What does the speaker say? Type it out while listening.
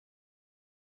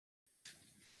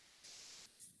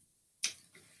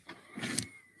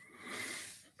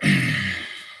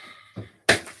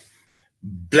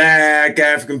Black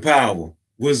African power.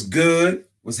 What's good?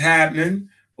 What's happening?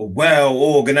 A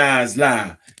well-organized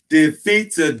lie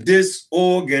defeats a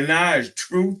disorganized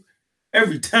truth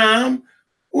every time.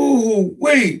 Ooh,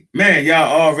 wait, man,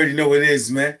 y'all already know what it is,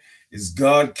 man. It's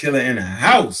God Killer in the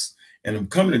house. And I'm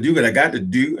coming to do what I got to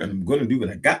do, and I'm going to do what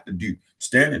I got to do.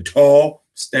 Standing tall,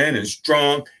 standing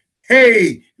strong.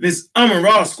 Hey, this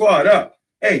Raw squad up.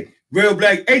 Hey, real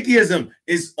black atheism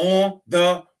is on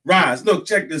the rise. Look,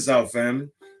 check this out, family.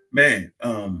 Man,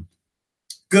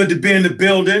 good to be in the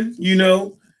building. You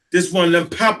know, this one of them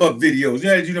pop-up videos. You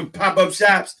had to do them pop-up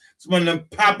shops. It's one of them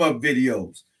pop-up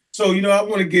videos. So, you know, I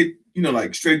want to get, you know,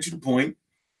 like straight to the point.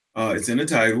 It's in the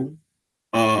title.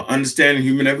 Understanding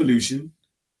Human Evolution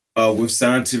with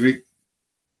Scientific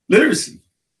Literacy.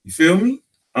 You feel me?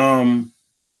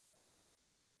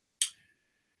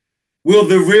 Will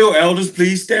the real elders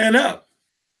please stand up?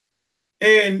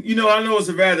 And, you know, I know it's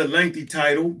a rather lengthy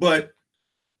title, but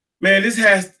man, this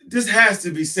has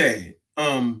to be said.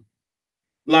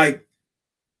 Like,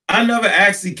 I never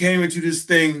actually came into this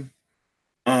thing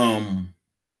wanting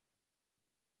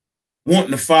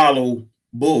to follow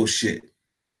bullshit.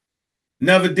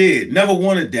 Never did. Never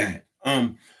wanted that.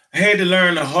 I had to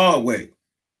learn the hard way.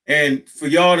 And for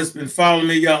y'all that's been following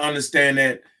me, y'all understand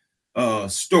that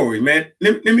story, man.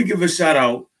 Let me give a shout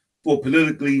out for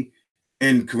Politically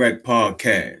Incorrect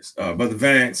Podcast. Brother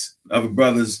Vance, other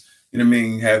brothers, you know what I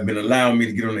mean, have been allowing me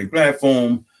to get on their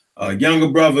platform. Younger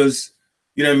brothers,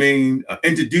 you know what I mean,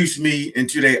 introduce me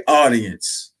into their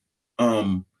audience.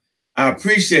 I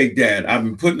appreciate that. I've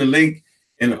been putting the link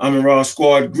in the Raw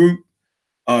squad group.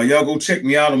 Y'all go check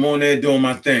me out. I'm on there doing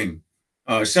my thing.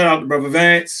 Shout out to Brother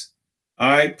Vance. All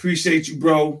right, appreciate you,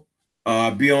 bro.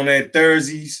 Be on there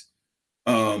Thursdays.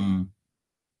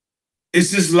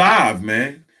 It's just live,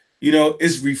 man. You know,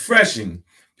 it's refreshing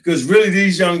because really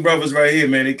these young brothers right here,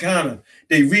 man, they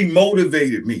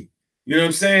remotivated me. You know what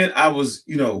I'm saying? I was,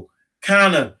 you know,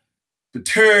 kind of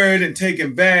perturbed and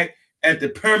taken back at the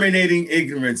permeating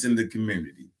ignorance in the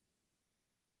community.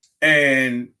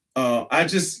 And I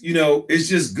just, you know, it's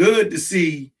just good to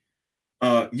see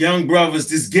young brothers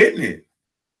just getting it,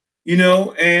 you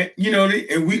know, and, you know,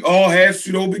 and we all have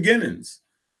pseudo beginnings.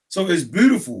 So it's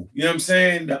beautiful, you know what I'm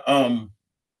saying?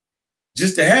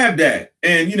 Just to have that.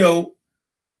 And, you know,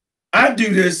 I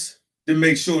do this to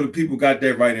make sure that people got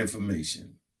that right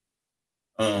information.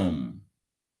 The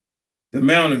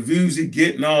amount of views you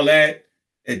get and all that,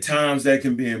 at times that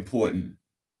can be important,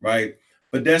 right?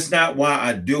 But that's not why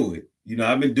I do it. You know,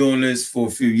 I've been doing this for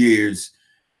a few years,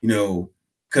 you know,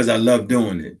 because I love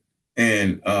doing it.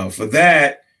 And for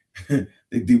that,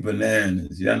 they do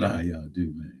bananas. Y'all know how y'all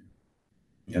do, man.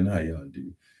 Y'all know how y'all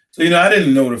do. So, you know, I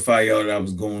didn't notify y'all that I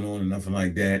was going on and nothing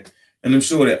like that. And I'm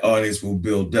sure that audience will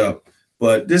build up.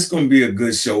 But this is going to be a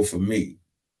good show for me,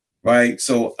 right?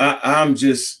 So I'm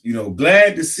just, you know,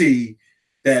 glad to see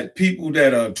that people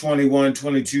that are 21,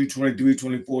 22, 23,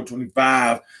 24,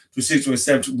 25, 26,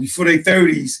 27, before their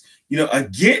 30s, you know, are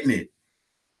getting it.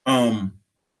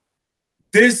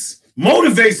 This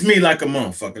motivates me like a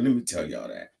motherfucker. Let me tell y'all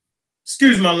that.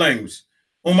 Excuse my language.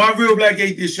 On my Real Black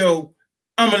Atheist show,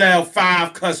 I'm allowed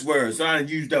 5 cuss words. So I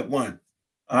used up 1.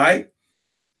 All right?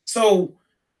 So,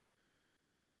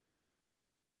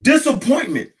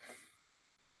 disappointment.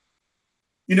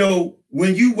 You know,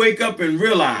 when you wake up and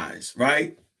realize,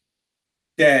 right,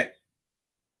 that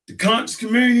the conscious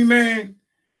community, man,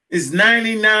 is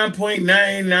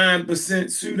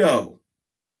 99.99% pseudo.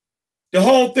 The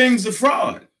whole thing's a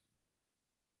fraud.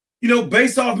 You know,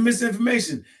 based off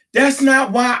misinformation. That's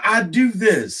not why I do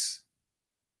this.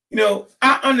 You know,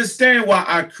 I understand why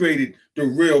I created the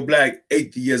Real Black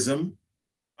Atheism.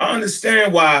 I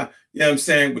understand why, you know what I'm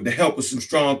saying, with the help of some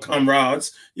strong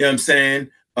comrades, you know what I'm saying,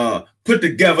 put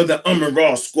together the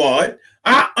Raw squad.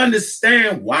 I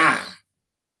understand why.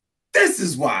 This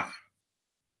is why.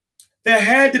 There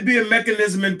had to be a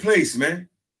mechanism in place, man,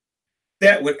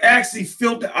 that would actually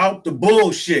filter out the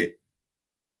bullshit.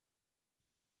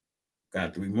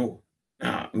 Got 3 more.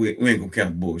 Nah, we ain't gonna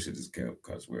count bullshit as a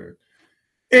cuss word.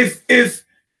 If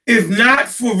not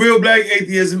for Real Black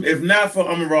Atheism, if not for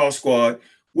Raw squad,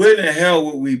 where the hell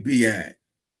would we be at?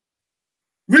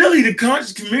 Really, the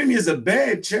conscious community is a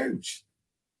bad church.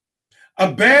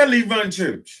 A badly run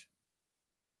church.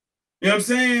 You know what I'm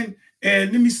saying?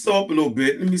 And let me slow up a little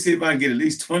bit. Let me see if I can get at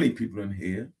least 20 people in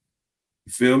here.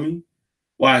 You feel me?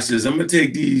 Watch this. I'm going to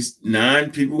take these 9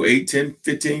 people, 8, 10,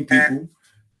 15 people.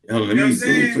 Hold on, let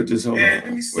me put this on.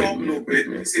 Let me slow up a little bit.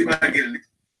 Let me see if I can get it.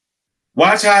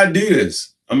 Watch how I do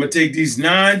this. I'm going to take these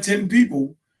 9, 10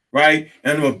 people, right?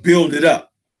 And I'm going to build it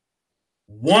up.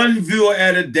 1 viewer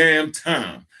at a damn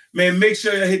time. man, make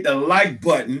sure you hit the like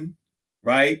button,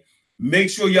 right? Make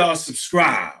sure y'all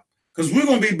subscribe because we're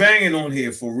going to be banging on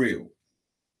here for real.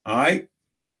 All right?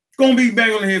 Going to be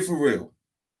banging on here for real. I'm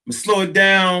going to slow it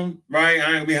down, right? I ain't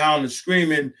going to be howling and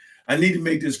screaming. I need to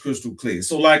make this crystal clear.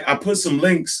 So, like, I put some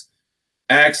links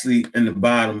actually in the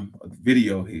bottom of the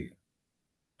video here.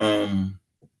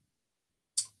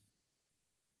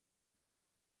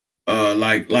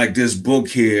 Like this book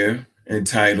here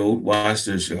entitled, watch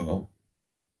this, y'all.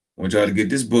 I want y'all to get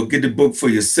this book. Get the book for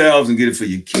yourselves and get it for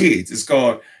your kids. It's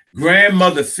called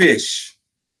Grandmother Fish,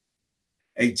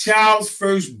 A Child's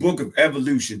First Book of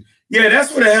Evolution. Yeah,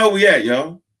 that's where the hell we at,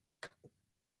 y'all.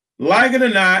 Like it or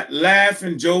not, laugh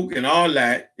and joke and all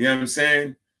that. You know what I'm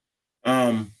saying?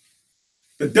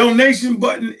 The donation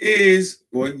button is,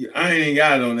 well, I ain't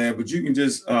got it on there, but you can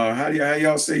just, how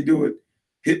y'all say do it?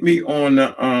 Hit me on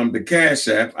the Cash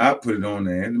App. I'll put it on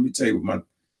there. Let me tell you what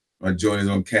my joint is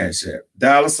on Cash App.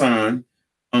 $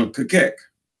 Uncle Keck.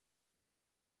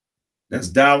 That's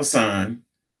 $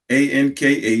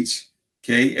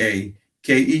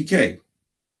 ANKHKAKEK.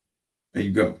 There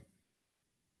you go.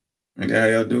 And how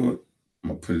y'all do it? I'm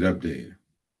gonna put it up there.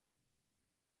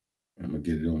 I'm gonna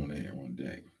get it on there one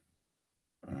day.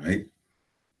 All right.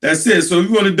 That's it. So if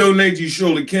you want to donate, you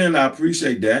surely can. I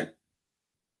appreciate that.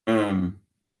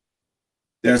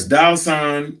 That's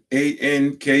 $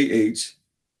 ANKHKAKEK.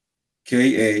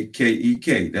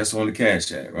 That's on the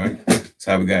Cash App, right? That's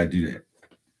how we gotta do that.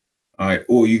 All right.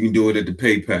 Or you can do it at the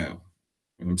PayPal. You know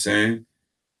what I'm saying?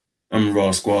 I'm a Raw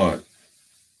Squad.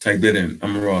 Type that in.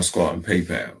 I'm a Raw Squad on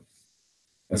PayPal.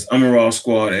 That's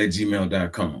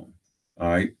I'mARawSquad@gmail.com. All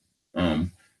right.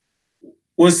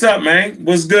 What's up, man?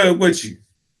 What's good with you?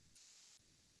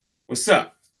 What's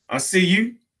up? I see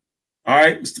you. All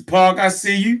right, Mr. Park, I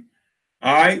see you.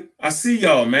 All right. I see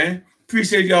y'all, man.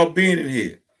 Appreciate y'all being in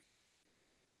here.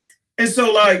 And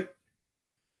so, like,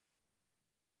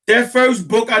 that first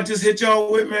book I just hit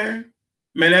y'all with, man,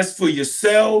 that's for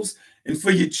yourselves and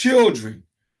for your children,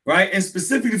 right? And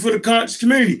specifically for the conscious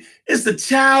community. It's a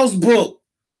child's book,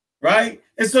 right?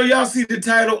 And so y'all see the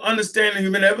title, Understanding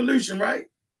Human Evolution, right?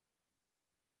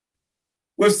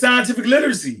 With scientific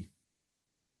literacy.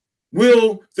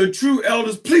 Will the true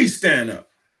elders please stand up?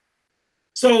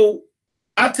 So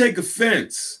I take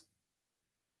offense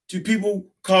to people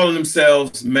calling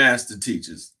themselves master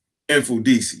teachers,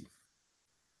 infodisi,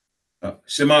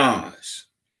 Shamash,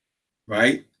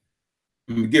 right?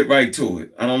 I'm gonna get right to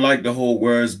it. I don't like to hold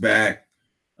words back.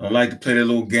 I don't like to play that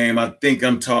little game. I think he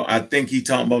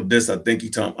talking about this. I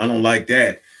don't like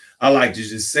that. I like to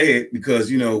just say it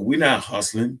because, you know, we're not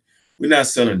hustling. We're not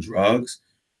selling drugs.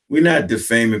 We're not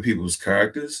defaming people's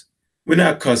characters. We're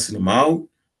not cussing them out.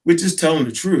 We're just telling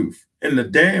the truth. And the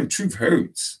damn truth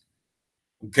hurts.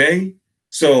 Okay?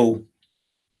 So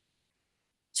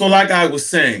like I was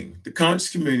saying, the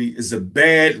conscious community is a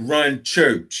bad run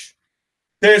church.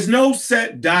 There's no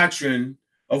set doctrine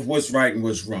of what's right and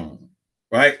what's wrong,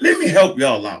 right? Let me help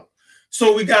y'all out.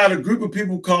 So we got a group of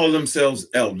people call themselves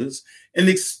elders and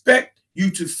expect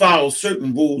you to follow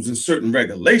certain rules and certain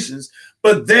regulations,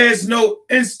 but there's no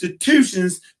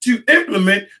institutions to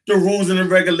implement the rules and the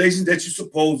regulations that you're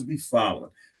supposed to be following.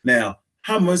 Now,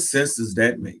 how much sense does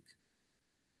that make?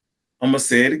 I'm going to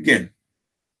say it again.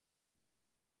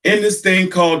 In this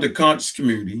thing called the conscious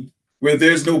community, where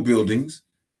there's no buildings,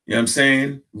 you know what I'm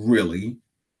saying? Really,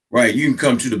 right? You can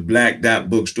come to the Black Dot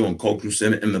Bookstore and Cultural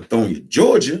Center in Lithonia,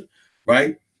 Georgia,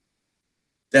 right?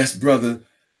 That's Brother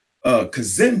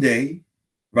Kazende,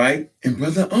 right? And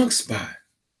Brother Unk Spot.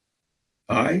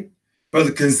 All right.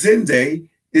 Brother Kazende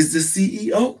is the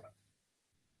CEO.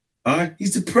 All right.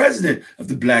 He's the president of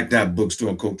the Black Dot Bookstore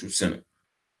and Cultural Center.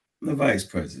 I'm the vice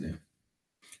president.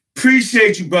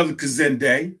 Appreciate you, Brother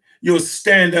Kazende. You're a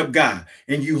stand-up guy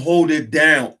and you hold it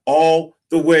down all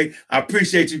the way. I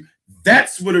appreciate you.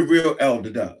 That's what a real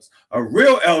elder does. A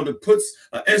real elder puts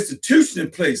an institution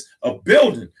in place, a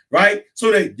building, right?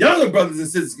 So that younger brothers and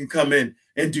sisters can come in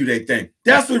and do their thing.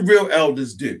 That's what real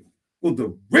elders do. Will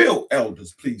the real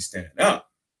elders please stand up?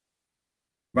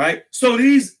 Right? So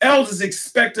these elders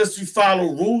expect us to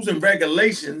follow rules and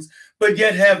regulations, but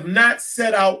yet have not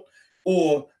set out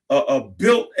or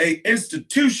built an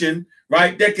institution,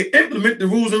 right, that can implement the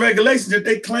rules and regulations that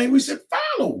they claim we should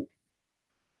follow.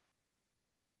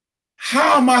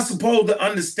 How am I supposed to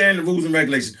understand the rules and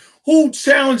regulations? Who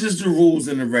challenges the rules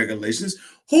and the regulations?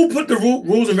 Who put the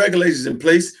rules and regulations in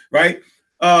place, right?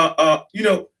 You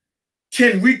know,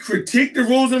 can we critique the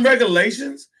rules and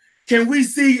regulations? Can we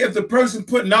see if the person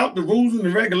putting out the rules and the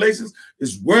regulations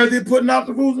is worthy of putting out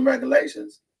the rules and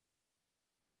regulations?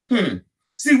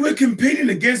 See, we're competing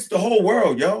against the whole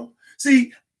world, y'all.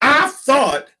 See, I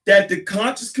thought that the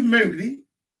conscious community,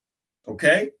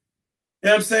 okay, you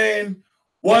know what I'm saying,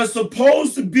 was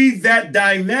supposed to be that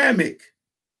dynamic,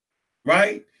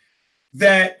 right?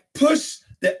 That push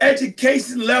the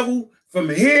education level from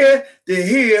here to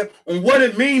here on what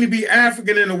it means to be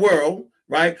African in the world,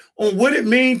 right? On what it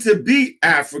means to be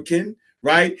African,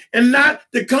 right? And not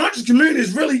the conscious community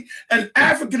is really an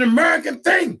African American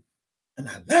thing. And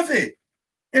I love it.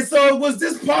 And so it was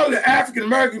this part of the African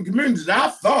American community that I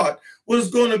thought was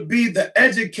going to be the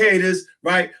educators,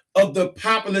 right, of the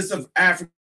populace of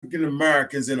African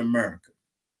Americans in America.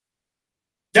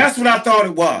 That's what I thought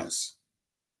it was.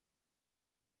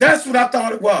 That's what I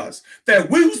thought it was. That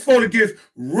we were supposed to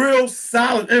give real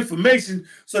solid information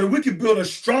so that we could build a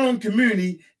strong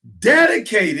community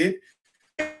dedicated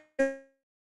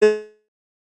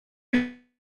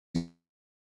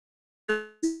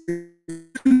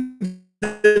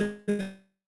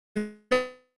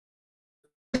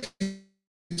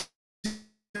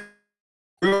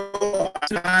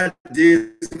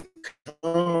ideas and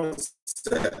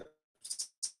concepts.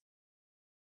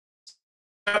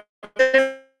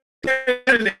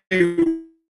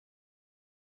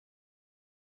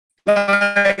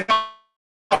 Like,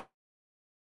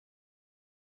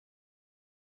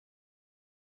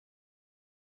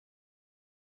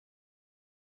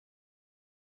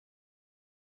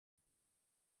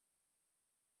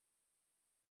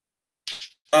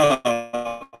 uh,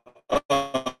 uh,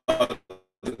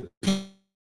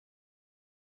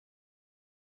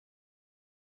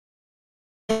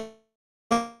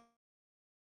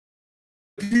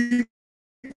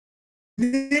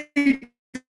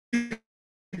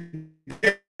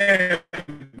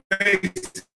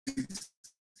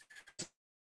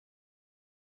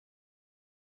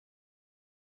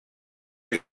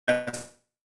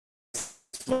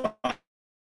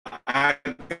 I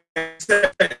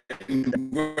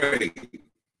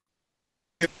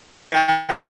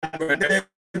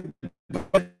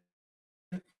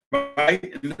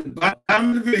right?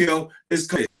 I'm the video is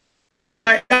clear.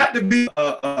 I got to be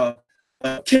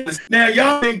now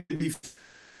y'all think to be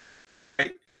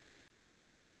right.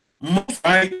 Most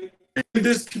right in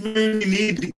this community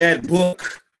need that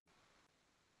book.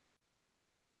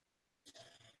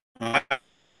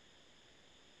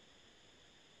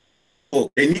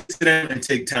 They need to sit down and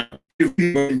take time to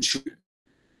read.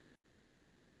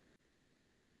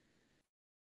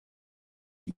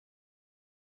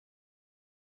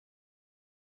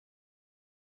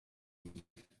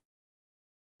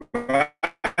 Right?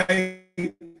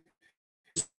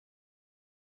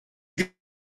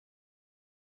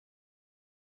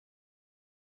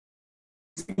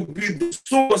 Will be the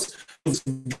source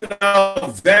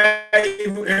of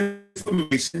valuable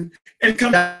information and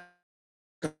come back.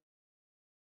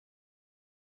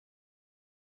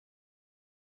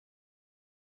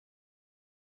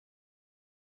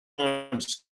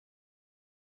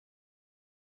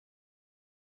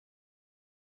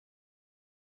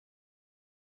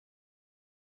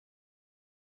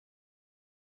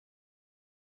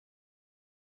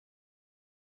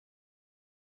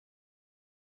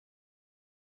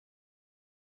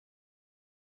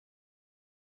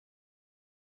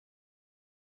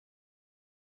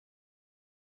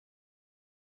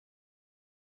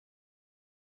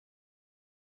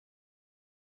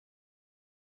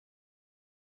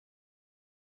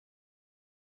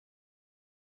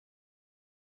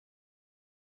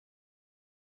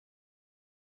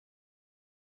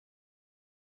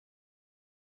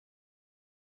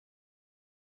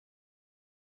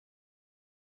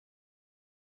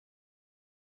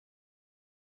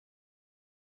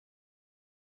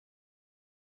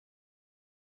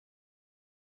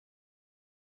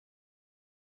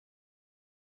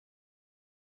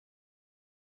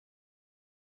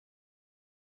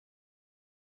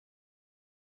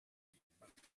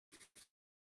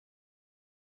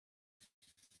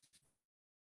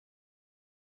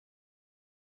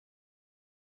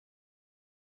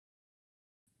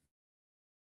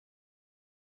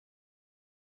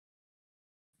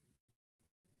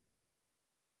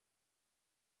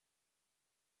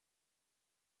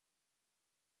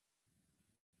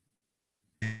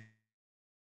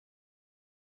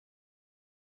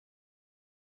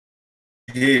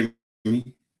 Hear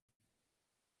me.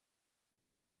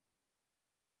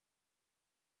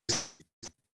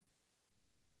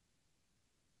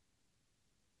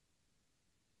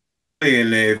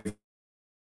 Clear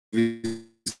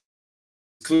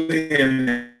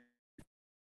clear.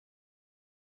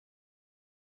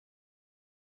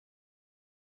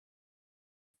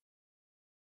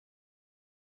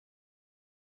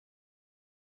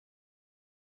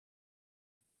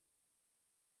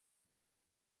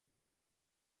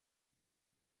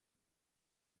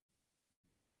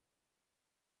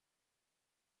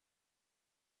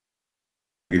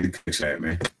 Get the connection,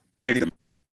 man.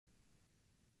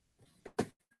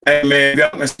 Hey, man, y'all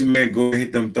can see, man, go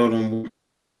hit them, throw them.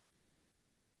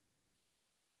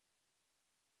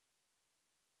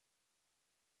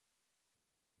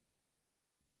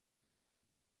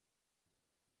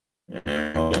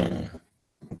 Hold on.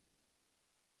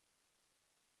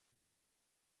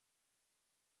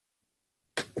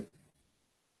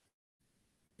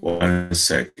 One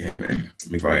second, man.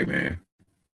 Let me right, man.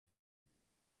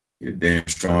 You're damn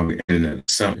strong internet or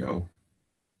something, yo.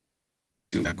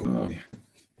 Do not go on.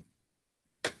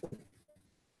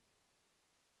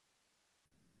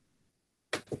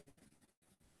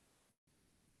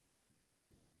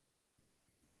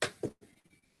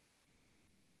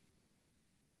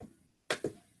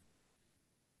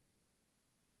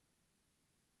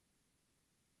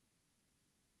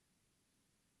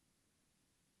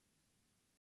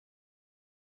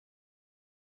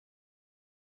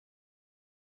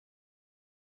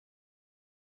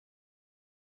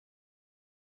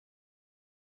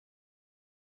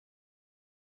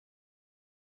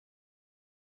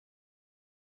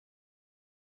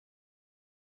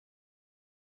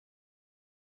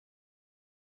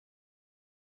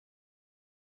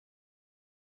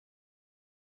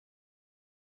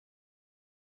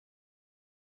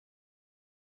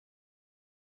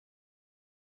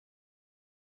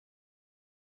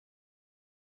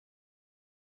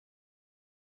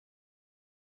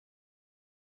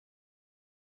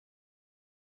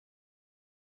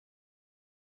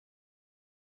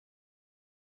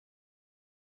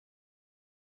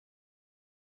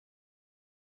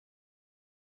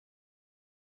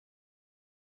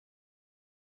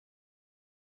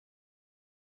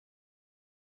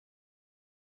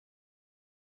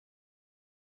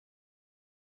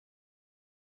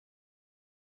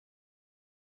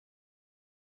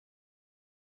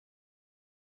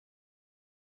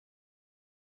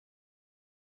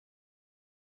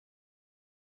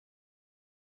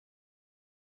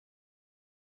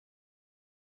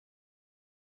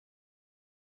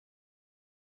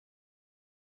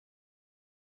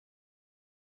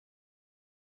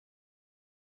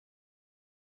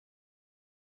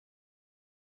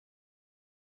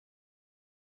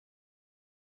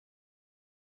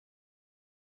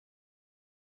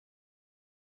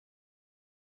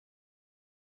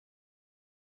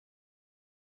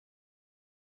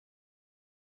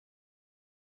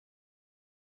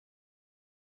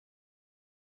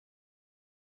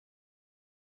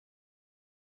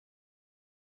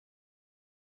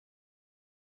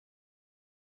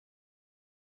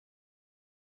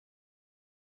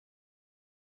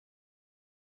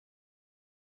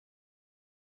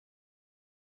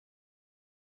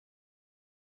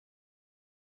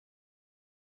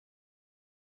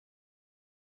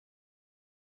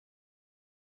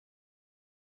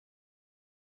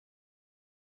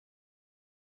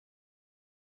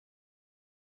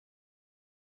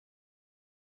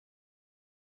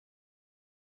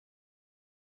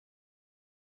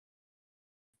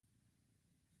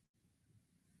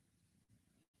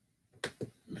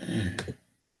 Man.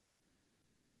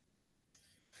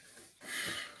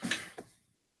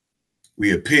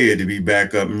 We appear to be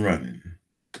back up and running.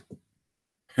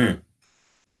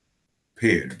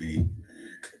 Appear to be.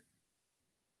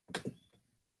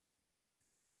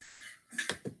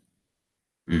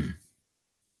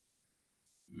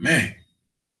 Man.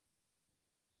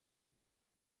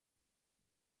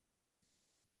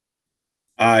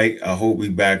 I hope we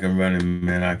back and running,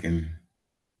 man. I can.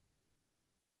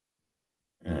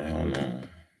 Hold on.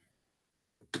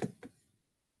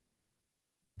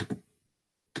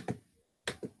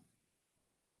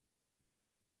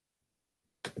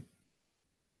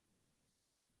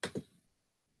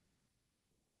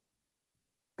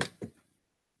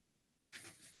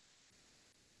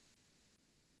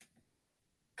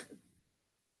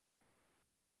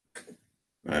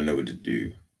 I know what to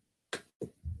do.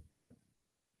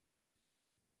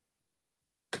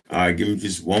 All right, give me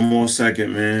just one more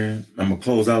second, man. I'm gonna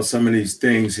close out some of these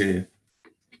things here.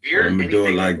 I'm gonna do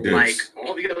it like this. Like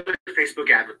all the other Facebook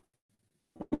advertisements.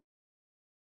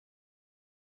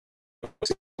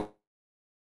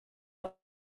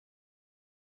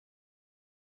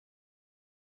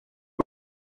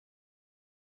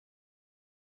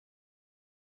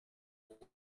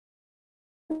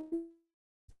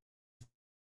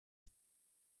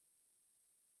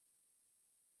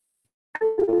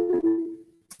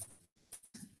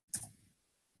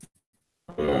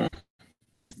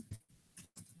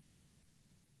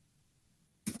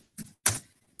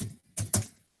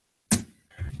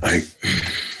 Like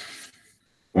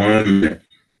 1 minute.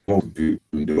 Hope you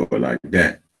can do it like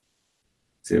that.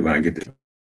 See if I can get this.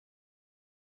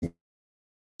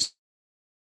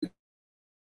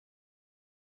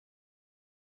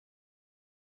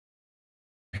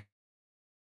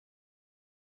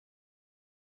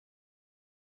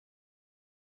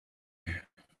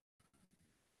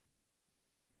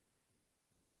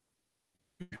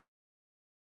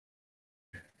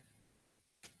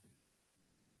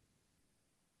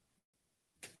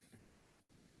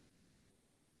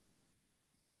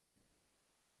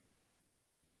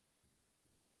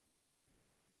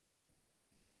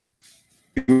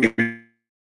 Hey,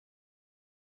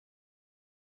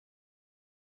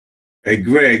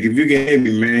 Greg, if you can hit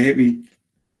me, man, hit me.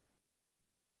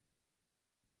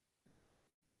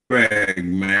 Greg,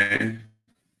 man.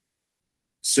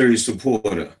 Serious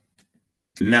supporter.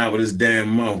 Now with his damn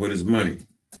mouth, with his money.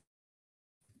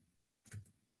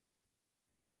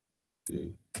 Yeah.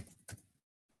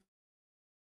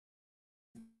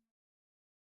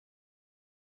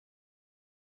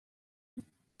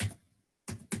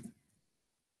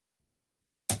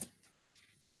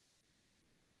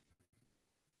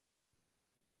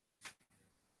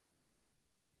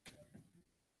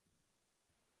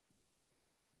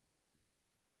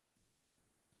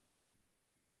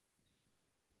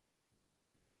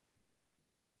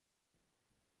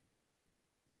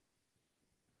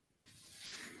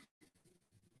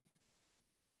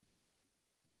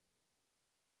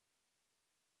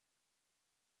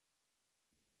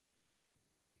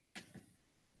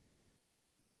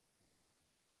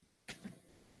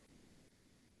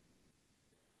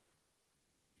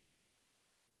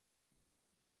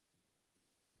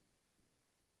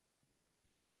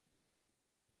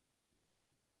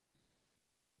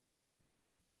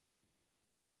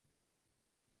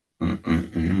 I'm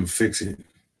gonna fix it.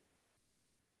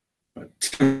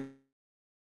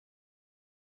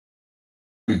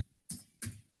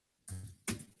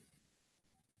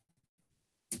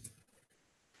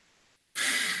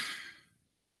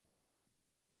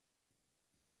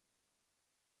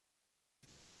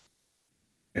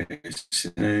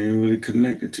 Shit ain't really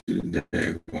connected to the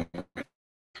daggone.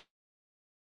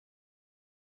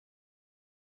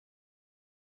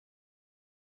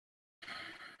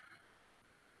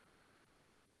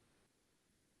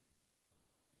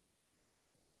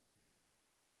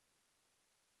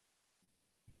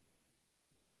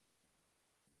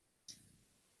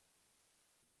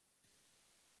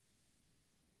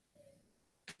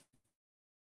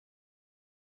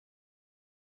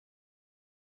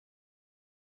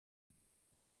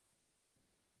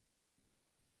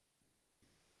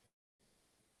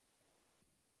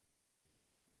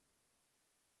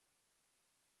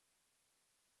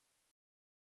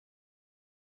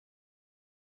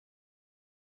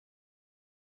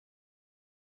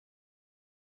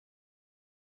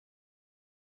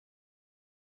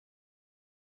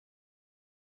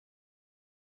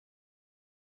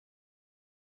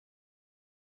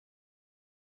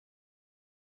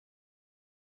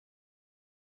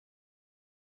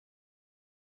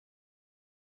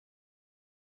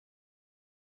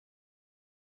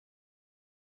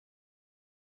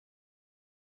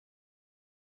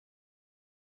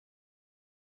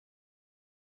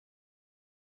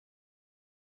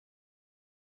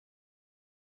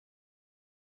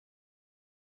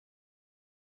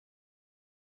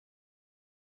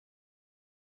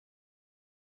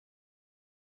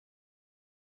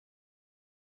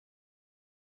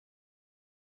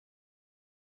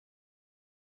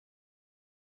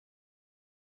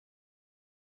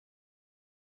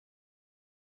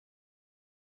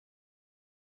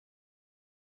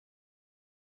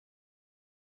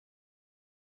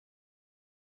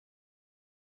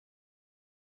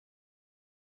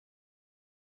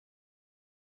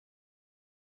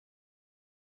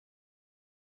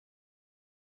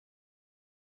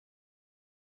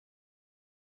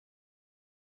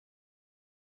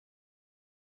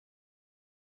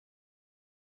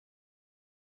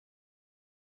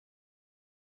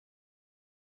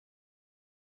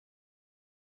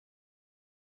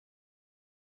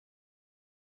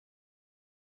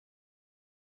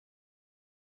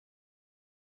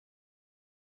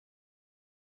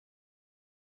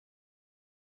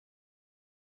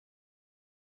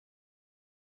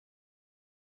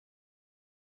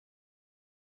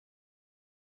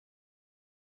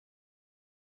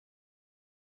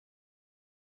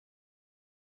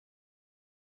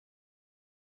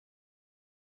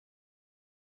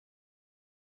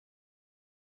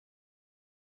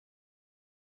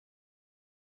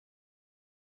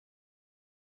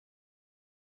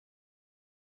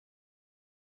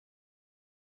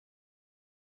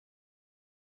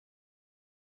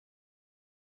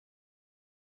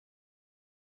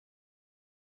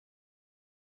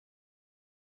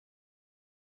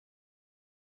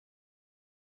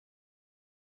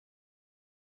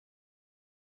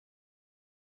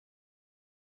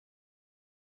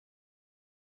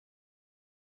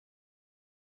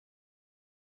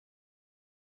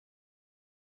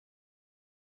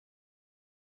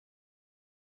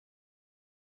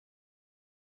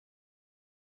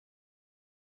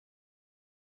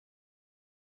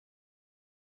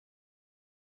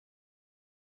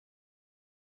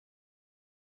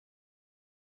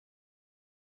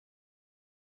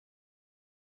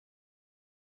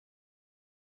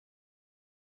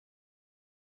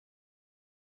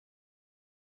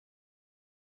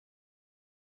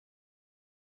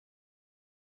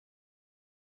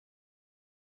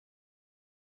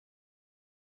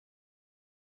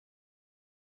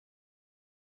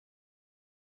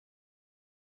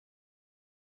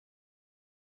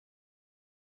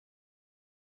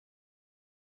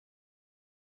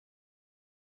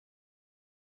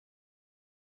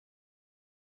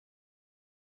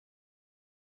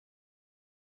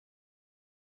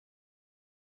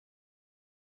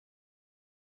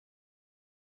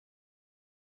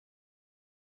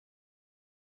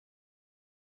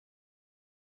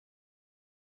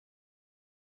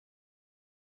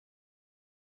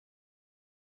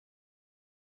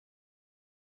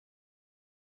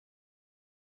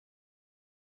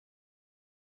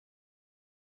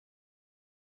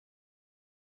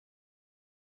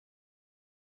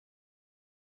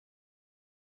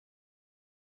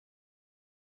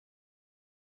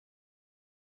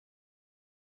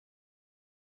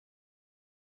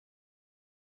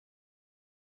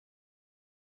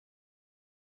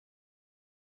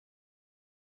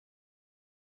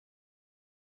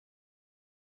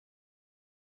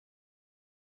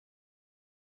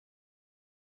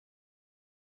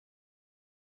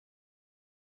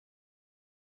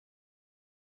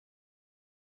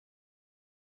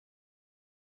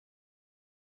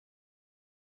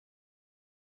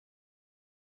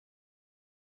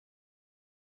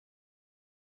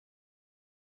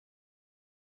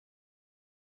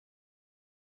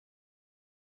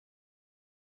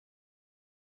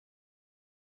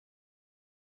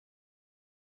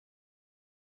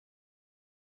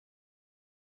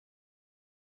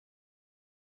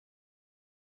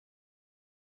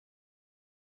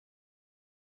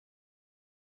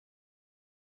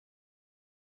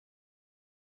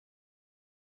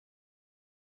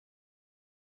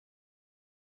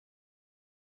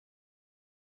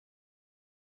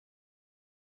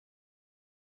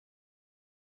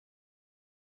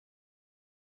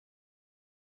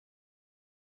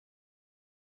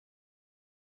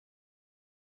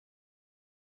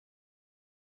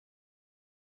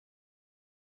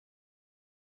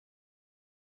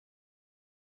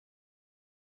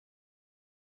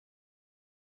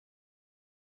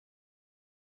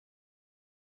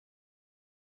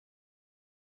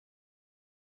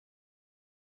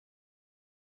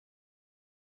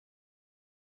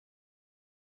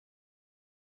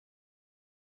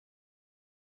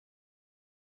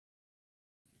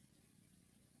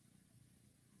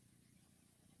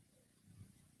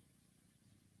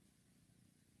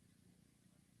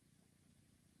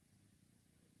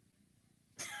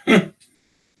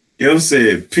 Yo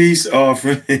said peace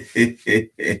offering.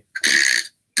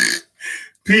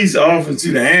 Peace offering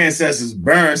to the ancestors.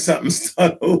 Burn something.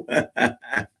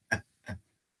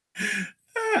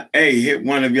 Hey, hit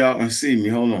one of y'all and see me.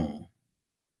 Hold on.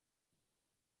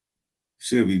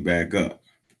 Should be back up.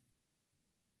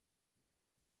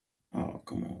 Oh,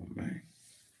 come on, man.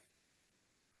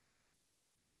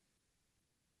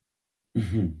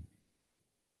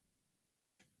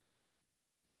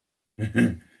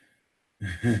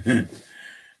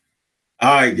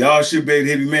 All right, y'all should be able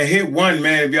to hit me, man. Hit one,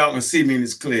 man, if y'all can see me and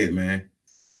it's clear, man.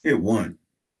 Hit one.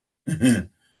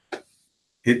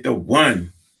 Hit the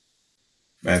one.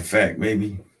 Matter of fact,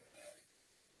 maybe.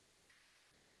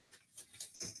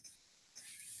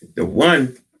 Hit the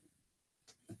one.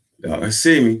 Y'all can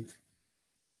see me.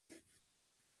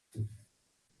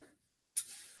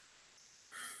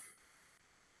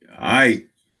 All right.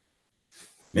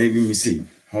 Maybe let me see.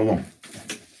 Hold on.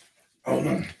 Hold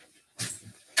on.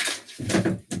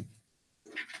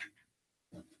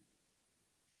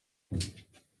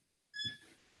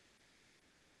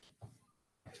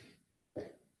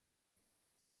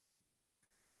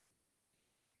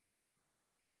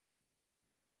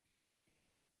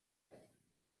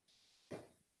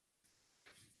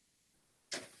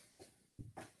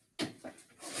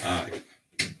 All right.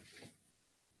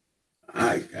 All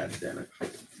right, goddammit.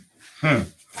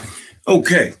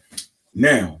 Okay.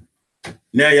 Now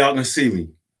y'all can see me.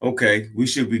 Okay, we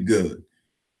should be good.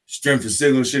 Strength of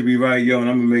signal should be right, yo, and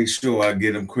I'm gonna make sure I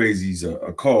get them crazies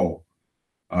a call.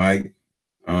 All right.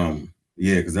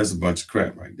 Yeah, because that's a bunch of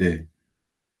crap right there.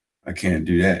 I can't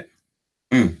do that.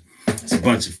 It's a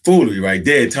bunch of foolery right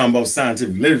there, talking about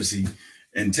scientific literacy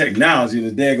and technology,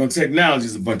 and the daggone technology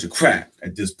is a bunch of crap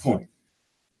at this point.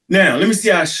 Now, let me see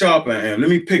how sharp I am. Let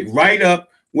me pick right up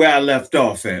where I left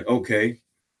off at. Okay.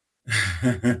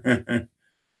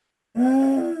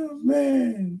 Oh,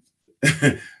 man.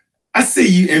 I see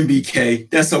you, MBK.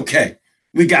 That's okay.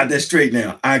 We got that straight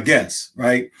now, I guess,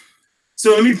 right?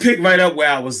 So let me pick right up where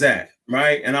I was at,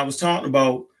 right? And I was talking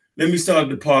about, let me start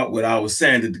the part where I was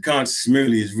saying that the conscious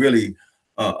community is really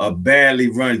a badly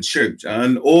run church,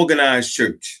 an unorganized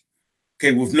church,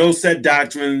 okay, with no set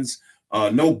doctrines,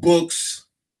 no books,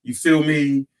 you feel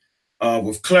me,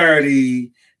 with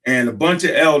clarity, and a bunch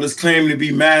of elders claiming to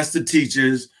be master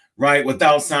teachers, right,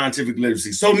 without scientific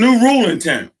literacy. So new rule in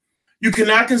town. You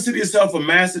cannot consider yourself a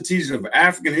master teacher of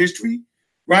African history,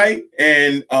 right,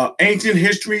 and ancient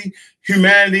history,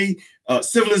 humanity,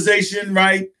 civilization,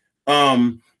 right,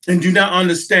 and do not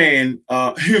understand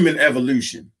human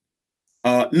evolution.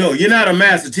 No, you're not a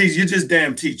master teacher. You're just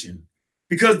damn teaching.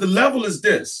 Because the level is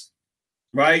this,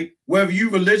 right? Whether you're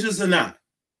religious or not,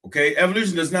 okay?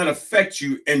 Evolution does not affect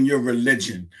you in your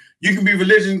religion. You can be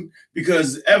religion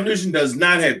because evolution does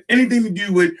not have anything to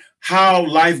do with how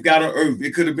life got on earth.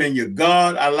 It could have been your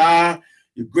God, Allah,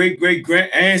 your great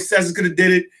ancestors could have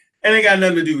did it, and it got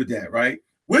nothing to do with that, right?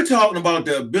 We're talking about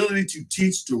the ability to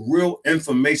teach the real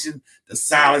information, the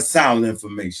silent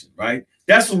information, right?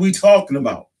 That's what we're talking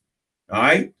about. All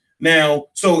right. Now,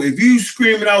 so if you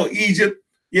screaming out Egypt,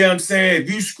 you know what I'm saying?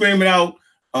 If you screaming out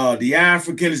the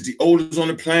African is the oldest on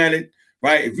the planet,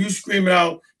 right? If you screaming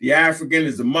out the African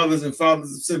is the mothers and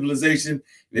fathers of civilization,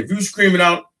 and if you screaming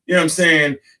out, you know what I'm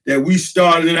saying, that we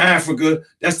started in Africa,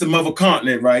 that's the mother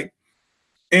continent, right?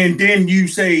 And then you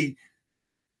say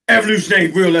evolution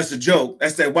ain't real, that's a joke.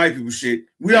 That's that white people shit.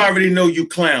 We already know you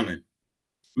clowning.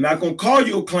 I'm not gonna call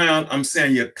you a clown. I'm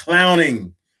saying you're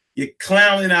clowning. You're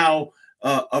clowning our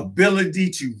ability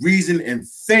to reason and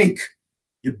think.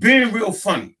 You're being real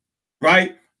funny,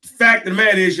 right? The fact of the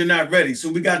matter is you're not ready. So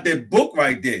we got that book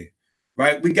right there,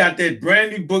 right? We got that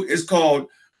brand new book. It's called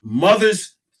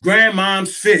Mother's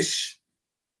Grandmom's Fish.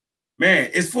 Man,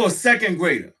 it's for a second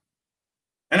grader.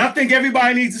 And I think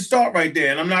everybody needs to start right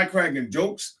there. And I'm not cracking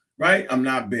jokes, right? I'm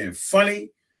not being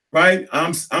funny, right?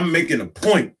 I'm making a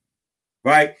point,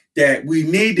 right? That we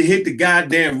need to hit the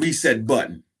goddamn reset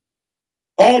button.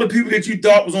 All the people that you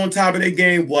thought was on top of their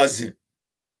game wasn't.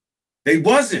 They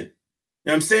wasn't. You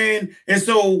know what I'm saying? And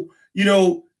so, you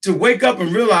know, to wake up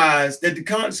and realize that the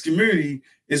conscious community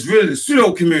is really the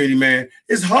pseudo community, man,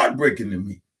 it's heartbreaking to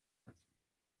me.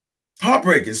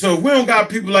 Heartbreaking. So if we don't got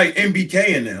people like MBK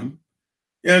in them,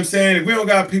 you know what I'm saying? If we don't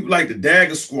got people like the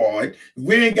Dagger Squad, if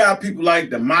we ain't got people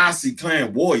like the Mossy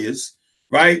Clan Warriors,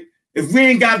 right? If we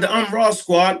ain't got the Raw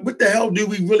Squad, what the hell do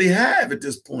we really have at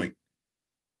this point?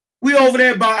 We over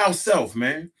there by ourselves,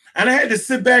 man. And I had to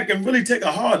sit back and really take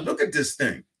a hard look at this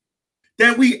thing.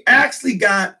 That we actually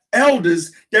got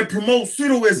elders that promote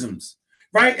pseudoisms,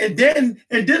 right? And then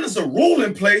there's a rule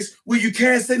in place where you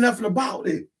can't say nothing about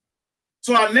it.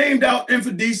 So I named out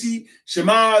Infodisi,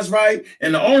 Shemaz, right?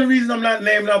 And the only reason I'm not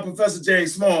naming out Professor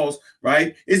James Smalls,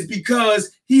 right, is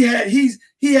because he had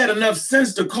enough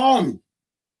sense to call me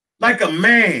like a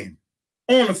man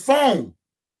on the phone.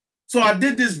 So I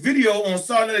did this video on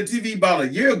Saturday TV about a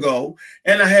year ago,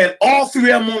 and I had all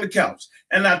three of them on the couch.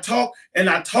 And I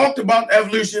talked about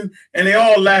evolution, and they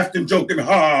all laughed and joked at me.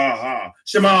 Ha ha ha.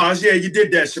 Shemaz, yeah, you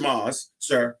did that, Shemaz,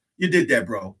 sir. You did that,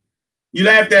 bro. You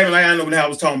laughed at me like I know what the hell I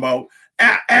was talking about.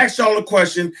 I asked y'all a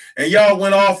question, and y'all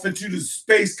went off into the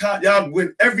space. Y'all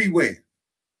went everywhere,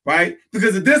 right?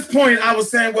 Because at this point, I was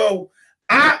saying, well,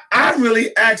 I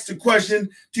really asked the question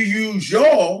to use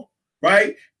y'all,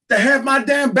 right, to have my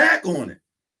damn back on it.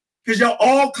 Because y'all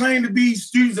all claim to be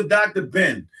students of Dr.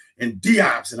 Ben and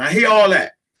Diops, and I hear all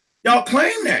that. Y'all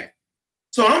claim that.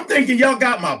 So I'm thinking y'all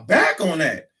got my back on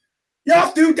that. Y'all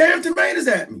threw damn tomatoes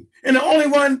at me. And the only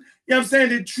one, you know what I'm saying,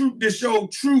 that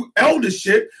showed true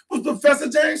eldership was Professor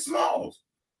James Smalls.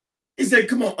 He said,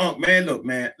 come on, Unc, man, look,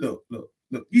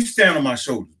 you stand on my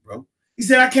shoulders, bro. He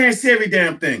said, I can't see every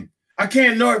damn thing. I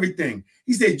can't know everything.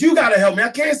 He said, you got to help me. I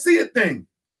can't see a thing.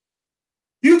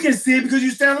 You can see it because you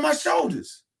stand on my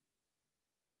shoulders.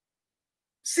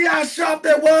 See how sharp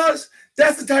that was?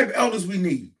 That's the type of elders we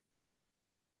need.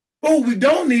 But what we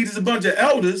don't need is a bunch of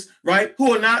elders, right,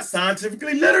 who are not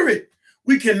scientifically literate.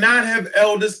 We cannot have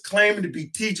elders claiming to be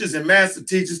teachers and master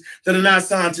teachers that are not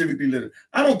scientifically literate.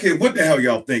 I don't care what the hell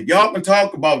y'all think. Y'all can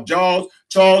talk about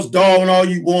Charles Darwin all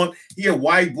you want. He a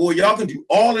white boy. Y'all can do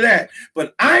all of that.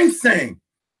 But I'm saying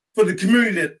for the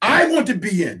community that I want to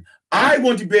be in, I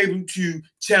want to be able to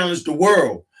challenge the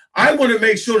world. I want to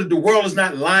make sure that the world is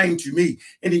not lying to me.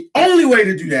 And the only way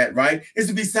to do that, right, is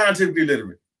to be scientifically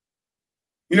literate.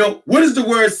 You know, what does the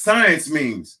word science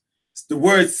means? The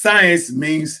word science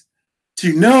means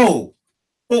to know.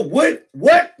 But what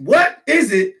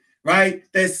is it, right,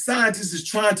 that scientists is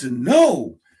trying to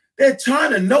know? They're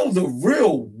trying to know the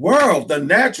real world, the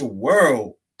natural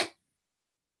world,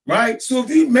 right? So if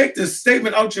you make the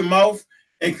statement out your mouth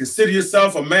and consider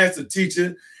yourself a master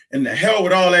teacher and the hell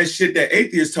with all that shit that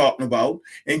atheists talking about,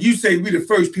 and you say we the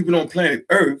first people on planet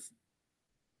Earth,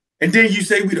 and then you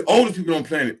say we the oldest people on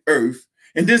planet Earth,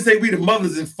 and then say we the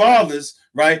mothers and fathers,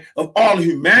 right, of all of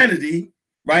humanity,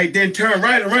 right, then turn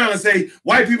right around and say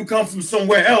white people come from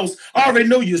somewhere else, I already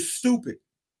know you're stupid.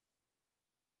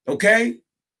 Okay?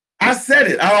 I said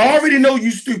it. I already know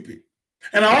you stupid.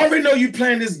 And I already know you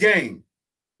playing this game,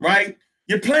 right?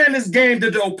 You're playing this game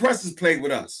that the oppressors played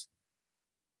with us.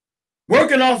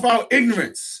 Working off our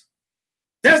ignorance.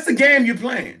 That's the game you're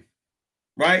playing,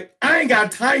 right? I ain't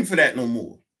got time for that no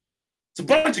more. It's a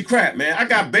bunch of crap, man. I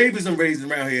got babies I'm raising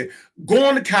around here,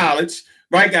 going to college,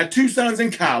 right? Got two sons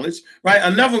in college, right?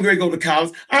 Another one going to go to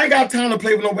college. I ain't got time to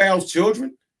play with nobody else's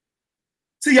children.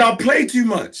 See, y'all play too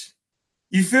much.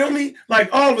 You feel me? Like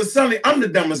all of a sudden, I'm the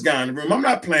dumbest guy in the room. I'm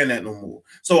not playing that no more.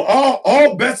 So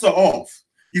all bets are off.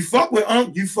 You fuck with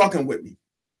Unc, you fucking with me.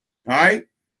 All right?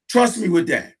 Trust me with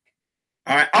that.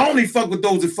 All right? I only fuck with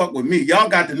those that fuck with me. Y'all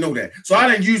got to know that. So I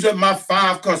didn't use up my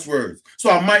 5 cuss words. So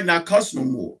I might not cuss no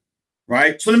more.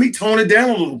 Right? So let me tone it down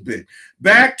a little bit.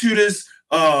 Back to this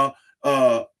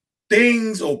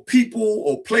things or people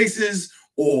or places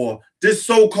or this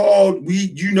so-called,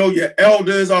 your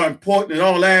elders are important and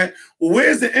all that. Well,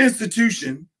 where's the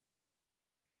institution,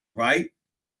 right,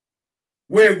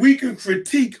 where we can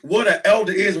critique what an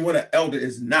elder is and what an elder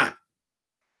is not?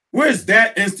 Where's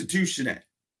that institution at?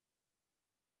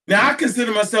 Now, I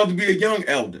consider myself to be a young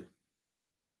elder,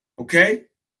 okay?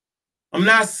 I'm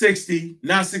not 60,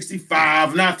 not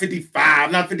 65, not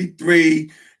 55, not 53. You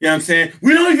know what I'm saying?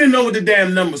 We don't even know what the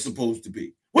damn number's supposed to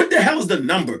be. What the hell is the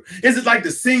number? Is it like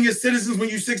the senior citizens when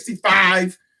you're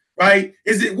 65, right?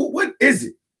 Is it, what is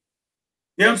it?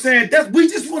 You know what I'm saying? We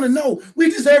just want to know. We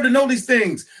deserve to know these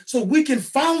things so we can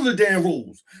follow the damn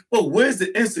rules. But where's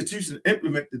the institution to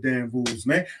implement the damn rules,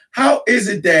 man? How is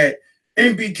it that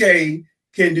MBK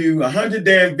can do 100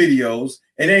 damn videos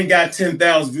and ain't got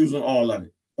 10,000 views on all of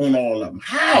it? On all of them.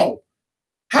 How?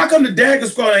 How come the Dagger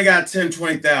Squad ain't got 10,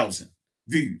 20,000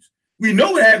 views? We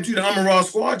know what happened to the Amara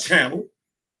Squad channel,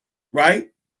 right?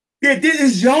 Yeah,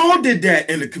 y'all did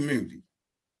that in the community.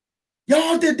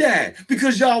 Y'all did that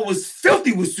because y'all was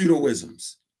filthy with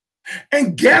pseudoisms.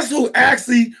 And guess who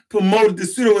actually promoted the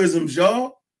pseudoisms,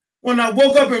 y'all? When I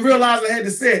woke up and realized I had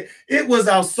to say it was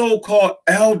our so-called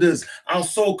elders, our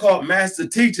so-called master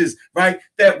teachers, right,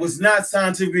 that was not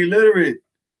scientifically literate.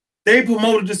 They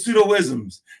promoted the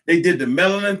pseudoisms. They did the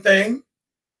melanin thing.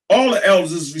 All the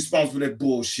elders is responsible for that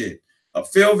bullshit.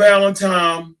 Phil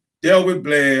Valentine, Delbert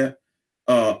Blair,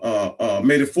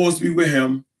 may the force be with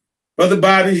him. Brother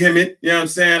Bobby Hemmett, you know what I'm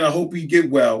saying? I hope he get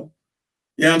well.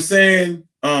 You know what I'm saying?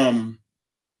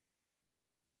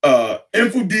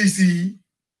 InfoDC,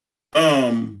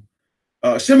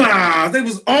 Shema, they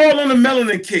was all on the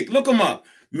melanin kick. Look them up.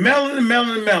 Melanin,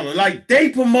 melanin, melanin. Like they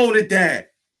promoted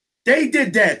that. They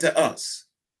did that to us.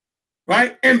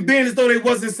 Right? And being as though they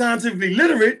wasn't scientifically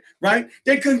literate, right?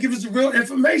 They couldn't give us the real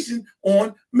information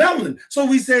on melanin. So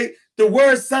we say the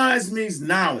word science means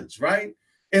knowledge, right?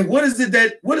 And what is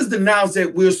the knowledge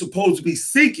that we're supposed to be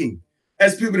seeking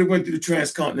as people that went through the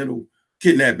transcontinental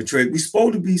kidnapping trade? We're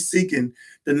supposed to be seeking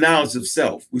the knowledge of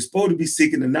self. We're supposed to be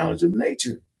seeking the knowledge of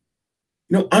nature.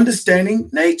 Understanding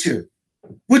nature,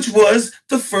 which was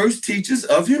the first teachers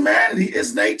of humanity,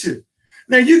 is nature.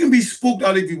 Now, you can be spooked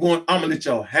out if you want. I'm going to let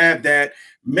y'all have that.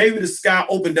 Maybe the sky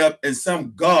opened up and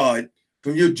some god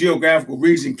from your geographical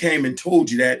region came and told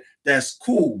you that. That's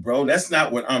cool, bro. That's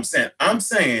not what I'm saying. I'm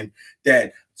saying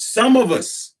that some of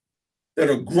us that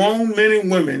are grown men and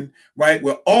women, right,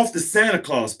 we're off the Santa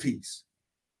Claus piece,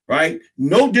 right?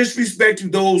 No disrespect to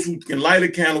those who can light a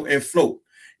candle and float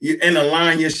and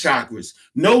align your chakras.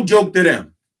 No joke to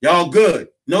them. Y'all good.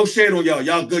 No shade on y'all.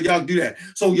 Y'all good. Y'all do that.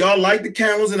 So y'all light the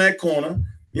candles in that corner.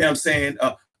 You know what I'm saying?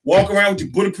 Walk around with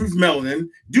your bulletproof melanin.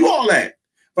 Do all that.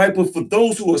 Right? But for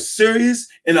those who are serious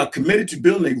and are committed to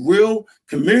building a real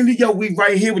community, yo, we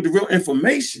right here with the real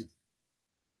information.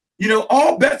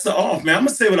 All bets are off, man. I'm going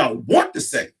to say what I want to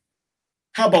say.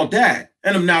 How about that?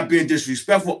 And I'm not being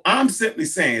disrespectful. I'm simply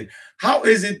saying, how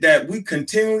is it that we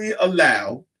continually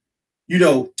allow,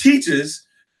 teachers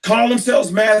call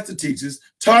themselves master teachers,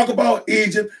 talk about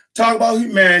Egypt, talk about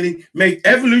humanity, make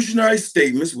evolutionary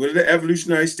statements? What are the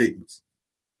evolutionary statements?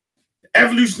 The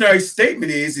evolutionary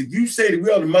statement is, if you say that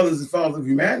we are the mothers and fathers of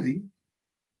humanity,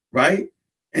 right?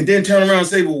 And then turn around and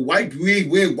say, well, white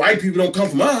people don't come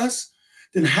from us,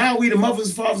 then how are we the mothers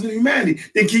and fathers of humanity?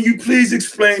 Then can you please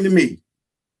explain to me,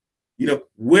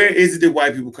 where is it that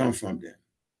white people come from then?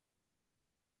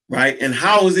 Right? And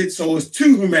how is it? So it's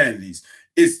two humanities.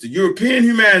 It's the European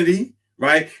humanity,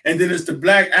 right? And then it's the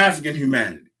Black African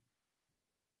humanity.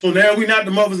 So now we're not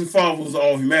the mothers and fathers of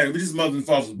all humanity. We're just mothers and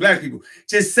fathers of Black people.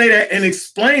 Just say that and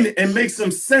explain it and make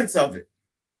some sense of it.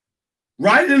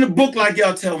 Write it in a book like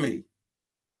y'all tell me.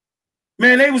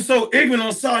 Man, they were so ignorant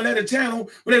on Sarnetta Channel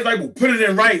when they was like, well, put it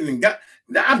in writing.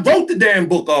 I wrote the damn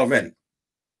book already.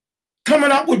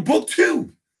 Coming out with book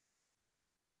 2.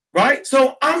 Right?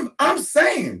 So I'm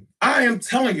saying, I am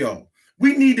telling y'all,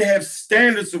 we need to have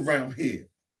standards around here.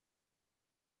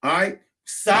 All right?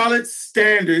 Solid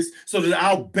standards so that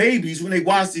our babies, when they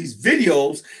watch these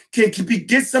videos, can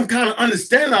get some kind of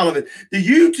understanding out of it. The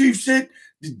YouTube shit,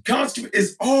 the content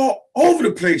is all over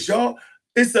the place, y'all.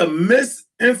 It's a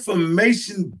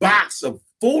misinformation box of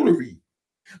foolery.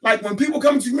 Like when people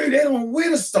come to me, they don't know where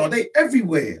to start. They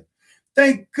everywhere.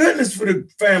 Thank goodness for the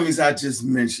families I just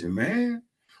mentioned, man.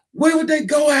 Where would they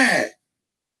go at?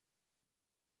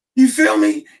 You feel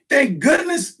me? Thank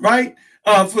goodness, right?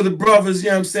 For the brothers, you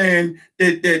know what I'm saying,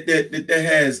 that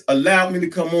has allowed me to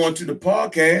come on to the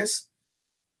podcast.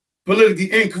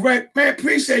 Politically Incorrect. Man,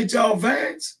 appreciate y'all,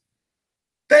 Vance.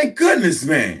 Thank goodness,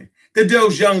 man, that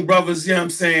those young brothers, you know what I'm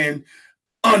saying,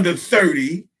 under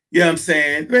 30, you know what I'm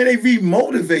saying, man, they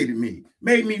remotivated me,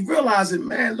 made me realize it,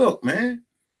 man, look, man,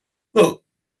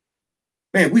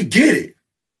 we get it.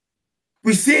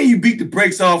 We seeing you beat the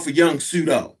brakes off of young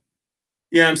Pseudo.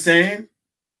 You know what I'm saying?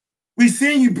 We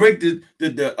seen you break the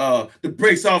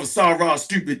brakes off of Sarah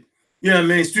stupid, you know what I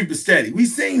mean, stupid steady. We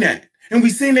seen that. And we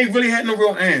seen they really had no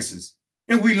real answers.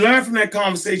 And we learned from that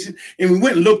conversation and we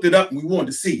went and looked it up and we wanted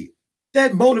to see it.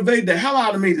 That motivated the hell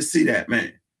out of me to see that,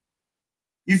 man.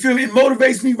 You feel me? It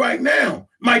motivates me right now.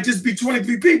 Might just be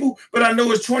 23 people, but I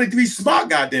know it's 23 smart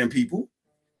goddamn people.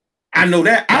 I know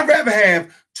that. I'd rather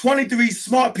have 23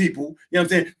 smart people, you know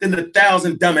what I'm saying, than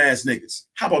 1,000 dumbass niggas.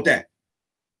 How about that?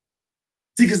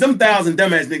 See, because them 1,000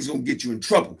 dumbass niggas gonna get you in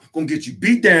trouble, gonna get you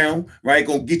beat down, right?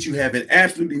 Gonna get you having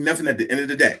absolutely nothing at the end of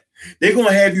the day. They're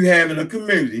gonna have you having a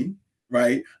community,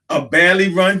 right? A badly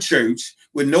run church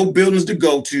with no buildings to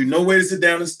go to, nowhere to sit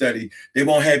down and study. They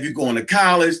won't have you going to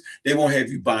college. They won't have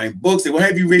you buying books. They won't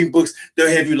have you reading books. They'll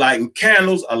have you lighting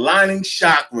candles, aligning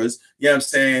chakras, you know what I'm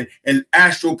saying, and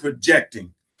astral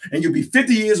projecting. And you'll be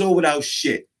 50 years old without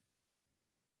shit.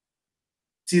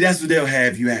 See, that's what they'll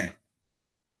have you at.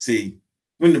 See,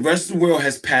 when the rest of the world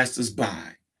has passed us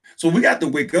by. So we got to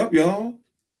wake up, y'all.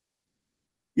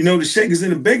 The Shakers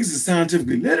and the Bakers is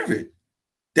scientifically literate.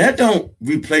 That don't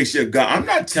replace your God. I'm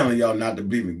not telling y'all not to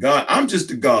believe in God. I'm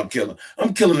just a God killer.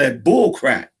 I'm killing that bull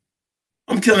crap.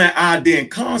 I'm killing that idea and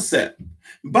concept.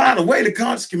 By the way, the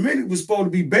conscious community was supposed to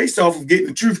be based off of getting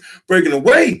the truth, breaking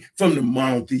away from the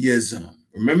monotheism.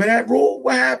 Remember that rule?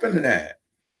 What happened to that?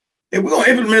 And we're going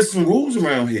to implement some rules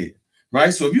around here,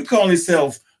 right? So if you call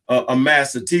yourself a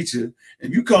master teacher,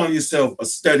 and you call yourself a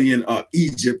studying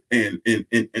Egypt and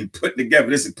putting together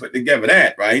this and putting together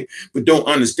that, right? But don't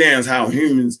understand how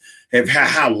humans have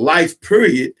how life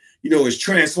period, is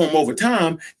transformed over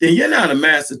time, then you're not a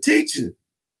master teacher.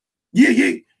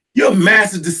 You're a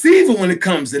master deceiver when it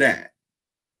comes to that.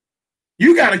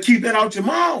 You got to keep that out your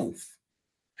mouth.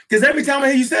 Because every time I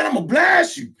hear you say it, I'm going to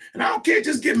blast you. And I don't care,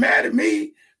 just get mad at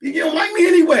me. You don't like me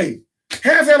anyway.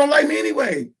 Half that don't like me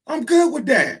anyway. I'm good with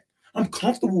that. I'm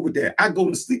comfortable with that. I go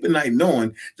to sleep at night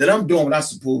knowing that I'm doing what I'm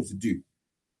supposed to do.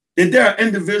 That there are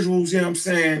individuals, I'm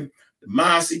saying, the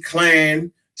Massey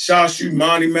clan, Shashu,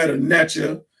 Mani Meta,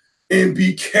 Netcha,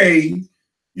 MBK,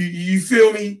 you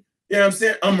feel me? You know what I'm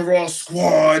saying? Amaral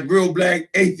Squad, Real Black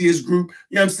Atheist Group,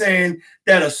 what I'm saying,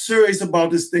 that are serious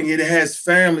about this thing. It has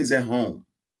families at home,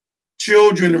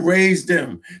 children to raise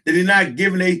them, that they're not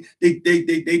giving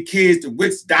they kids to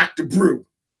witch Dr. Brew.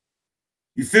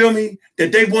 You feel me?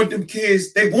 That they want them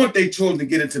kids, they want their children to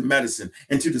get into medicine,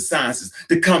 into the sciences,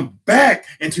 to come back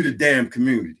into the damn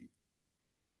community.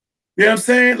 You know what I'm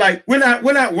saying? Like, we're not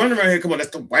running around here, come on,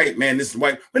 that's the white man, this is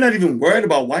white. We're not even worried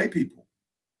about white people.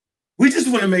 We just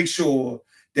want to make sure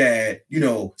that,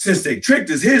 since they tricked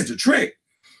us, here's the trick.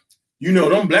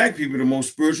 Them black people are the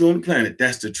most spiritual on the planet.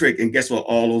 That's the trick. And guess what?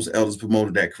 All those elders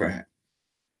promoted that crap.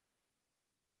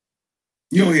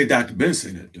 You don't hear Dr. Ben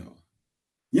say that, though.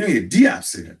 You don't hear Diop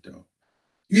say that, though.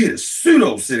 You hear the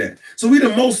pseudo say that. So we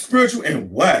the most spiritual in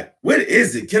what? What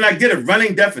is it? Can I get a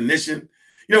running definition?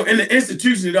 In the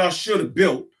institution that I should have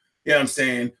built, you know what I'm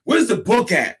saying? What is the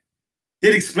book at?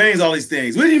 It explains all these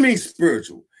things. What do you mean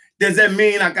spiritual? Does that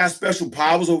mean I got special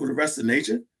powers over the rest of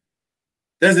nature?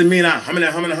 Does it mean I'm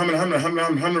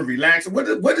relax? What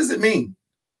does it mean?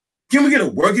 Can we get a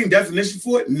working definition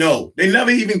for it? No, they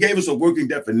never even gave us a working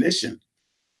definition.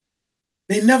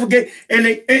 They never gave,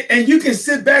 and you can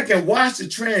sit back and watch the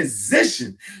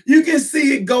transition. You can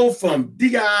see it go from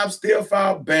Diop,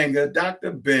 Theophile Banger,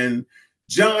 Dr. Ben,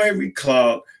 John Henry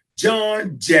Clark,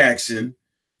 John Jackson,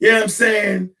 you know what I'm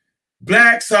saying?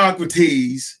 Black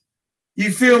Socrates.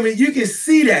 You feel me? You can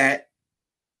see that.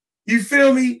 You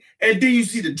feel me? And then you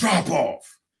see the drop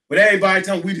off. But everybody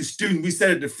telling we the student, we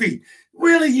set a defeat.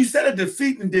 Really? You set a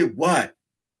defeat and did what?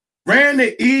 Ran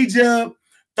to Egypt,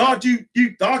 thought you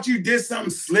did something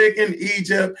slick in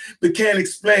Egypt, but can't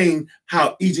explain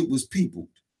how Egypt was peopled.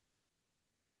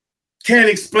 Can't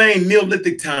explain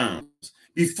Neolithic times.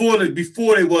 Before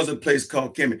there was a place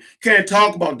called Kemet. Can't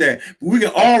talk about that. But we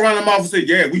can all run them off and say,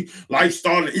 yeah, we life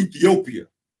started in Ethiopia.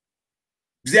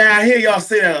 Yeah, I hear y'all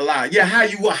say that a lot. Yeah,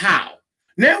 how?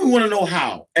 Now we want to know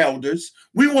how, elders.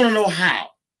 We want to know how,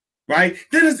 right?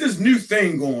 Then there's this new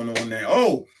thing going on now.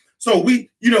 Oh, so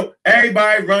we,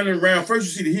 everybody running around. First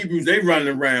you see the Hebrews, they running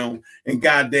around in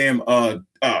goddamn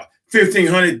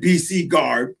 1500 BC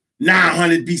garb,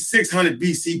 900 B, 600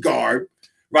 BC garb,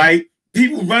 right?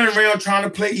 People running around trying to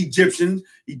play Egyptian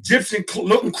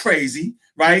looking crazy,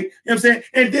 right? You know what I'm saying?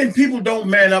 And then people don't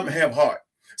man up and have heart.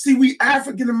 See, we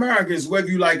African Americans, whether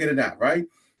you like it or not, right?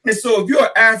 And so if you're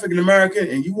African American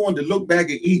and you want to look back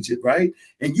at Egypt, right?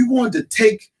 And you want to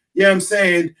take, you know what I'm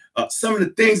saying, some of the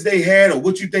things they had or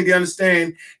what you think they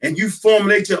understand, and you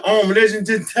formulate your own religion,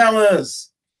 just tell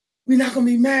us. We're not going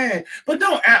to be mad. But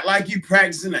don't act like you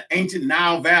practicing the ancient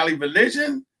Nile Valley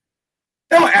religion.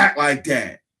 Don't act like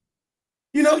that.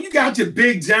 You got your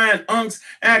big giant unks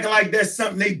acting like that's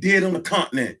something they did on the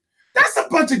continent. That's a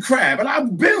bunch of crap, and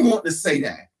I've been wanting to say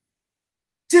that.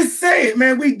 Just say it,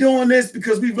 man. We doing this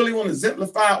because we really want to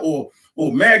exemplify or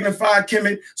magnify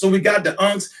Kemet. So we got the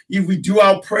unks. We do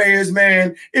our prayers,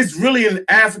 man. It's really an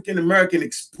African-American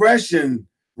expression,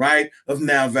 right, of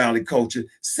Nile Valley culture.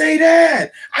 Say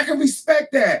that. I can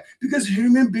respect that because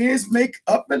human beings make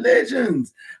up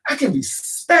religions. I can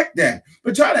respect that.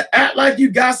 But try to act like you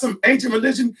got some ancient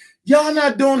religion. Y'all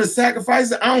not doing the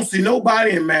sacrifices. I don't see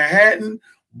nobody in Manhattan,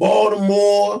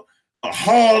 Baltimore, or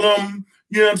Harlem,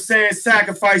 you know what I'm saying,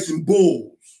 sacrificing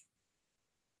bulls.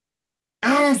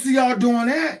 I don't see y'all doing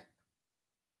that.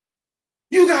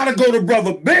 You got to go to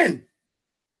Brother Ben.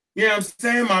 You know what I'm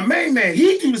saying? My main man,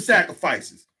 he do the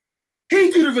sacrifices. He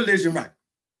do the religion right.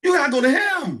 You got to go to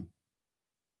him.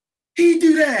 He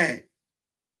do that.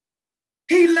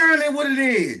 He learning what it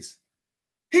is.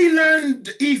 He learned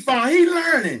Ephon. He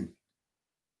learning.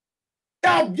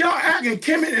 Y'all acting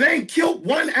Kemet and ain't killed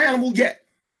one animal yet.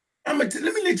 Let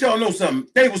me let y'all know something.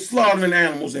 They were slaughtering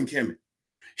animals in Kemet.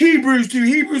 Hebrews too.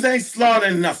 Hebrews ain't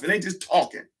slaughtering nothing. They just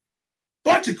talking.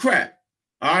 Bunch of crap.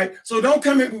 All right. So don't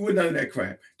come at me with none of that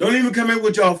crap. Don't even come in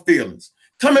with y'all feelings.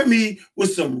 Come at me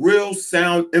with some real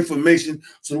sound information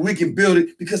so we can build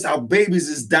it, because our babies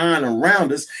is dying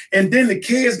around us. And then the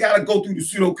kids got to go through the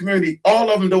pseudo community. All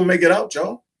of them don't make it out,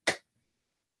 y'all.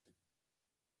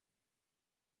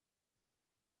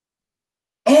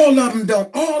 All of them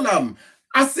don't. All of them.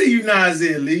 I see you,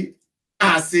 Nasir Lee.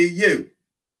 I see you.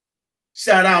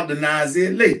 Shout out to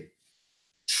Nasir Lee.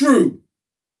 True.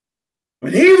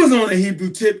 When he was on the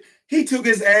Hebrew tip, he took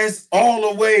his ass all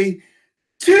the way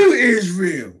to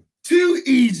Israel, to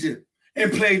Egypt,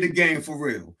 and played the game for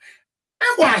real.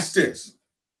 And watch this.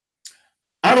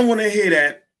 I don't want to hear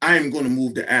that I am going to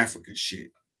move to Africa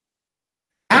shit.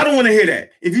 I don't want to hear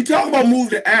that. If you talk about move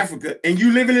to Africa and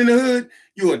you living in the hood,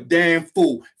 you're a damn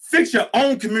fool. Fix your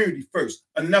own community first.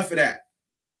 Enough of that.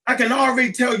 I can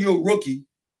already tell you're a rookie,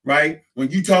 right?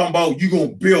 When you talking about you going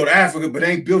to build Africa but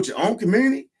ain't built your own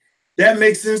community. That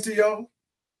makes sense to y'all?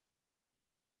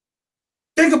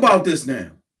 Think about this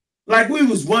now. Like we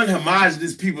was one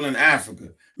homogenous people in Africa.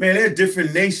 Man, they're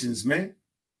different nations, man.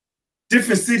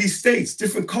 Different city-states,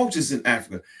 different cultures in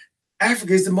Africa.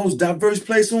 Africa is the most diverse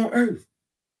place on earth.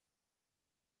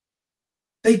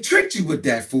 They tricked you with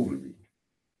that foolery.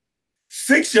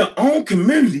 Fix your own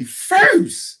community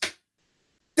first.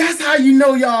 That's how you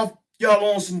know y'all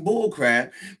on some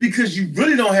bullcrap, because you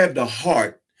really don't have the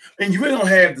heart, and you really don't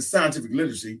have the scientific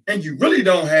literacy, and you really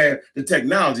don't have the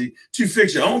technology to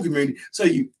fix your own community. So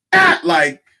you act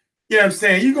like, you know what I'm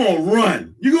saying, you're going to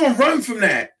run. You're going to run from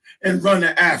that and run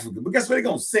to Africa. But guess what? They're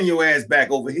going to send your ass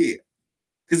back over here.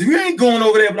 Because if you ain't going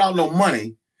over there without no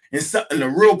money and something, a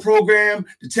real program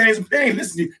to change them, they ain't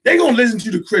listening to you. They're going to listen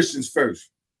to the Christians first.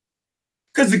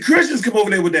 Because the Christians come over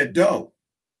there with that dough.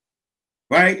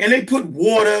 Right? And they put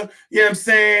water, you know what I'm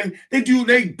saying? They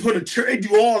put a church, they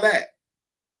do all that.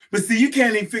 But see, you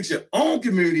can't even fix your own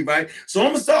community, right? So I'm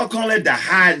going to start calling that the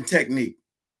hiding technique.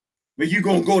 Where you're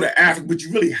going to go to Africa, but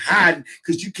you really hiding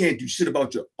because you can't do shit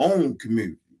about your own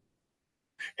community.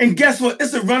 And guess what?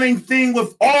 It's a running thing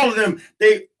with all of them.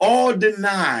 They all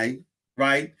deny,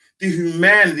 right, the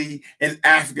humanity in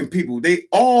African people. They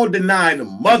all deny the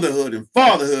motherhood and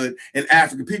fatherhood in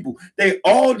African people. They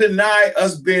all deny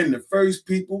us being the first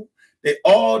people. They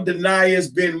all deny us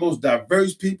being the most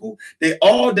diverse people. They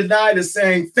all deny the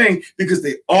same thing because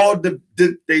they all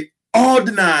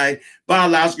deny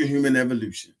biological human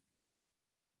evolution.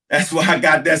 That's why I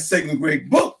got that second grade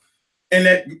book. And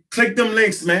that click them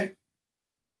links, man.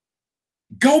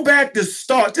 Go back to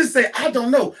start. Just say, I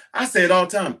don't know. I say it all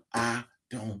the time. I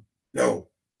don't know.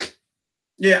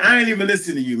 Yeah, I ain't even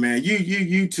listening to you, man.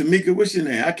 You, Tamika, what's your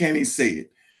name? I can't even say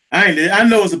it. I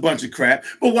know it's a bunch of crap,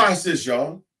 but watch this,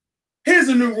 y'all. Here's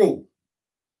a new rule.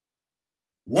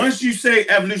 Once you say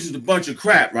evolution is a bunch of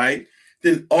crap, right?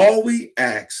 Then all we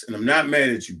ask, and I'm not mad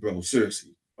at you, bro.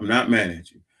 Seriously, I'm not mad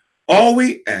at you. All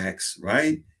we ask,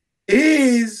 right,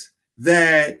 is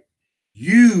that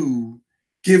you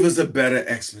give us a better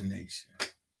explanation.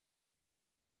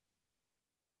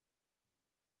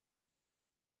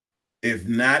 If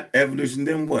not evolution,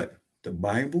 then what? The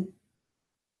Bible?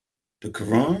 The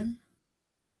Quran?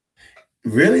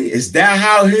 Really? Is that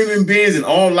how human beings and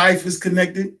all life is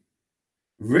connected?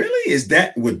 Really?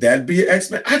 Would that be an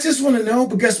explanation? I just want to know,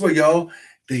 but guess what, y'all?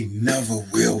 They never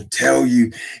will tell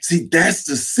you. See, that's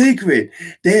the secret.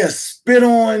 They'll spit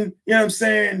on, you know what I'm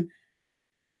saying,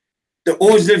 the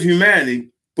origin of humanity,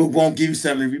 but won't give you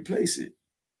something to replace it.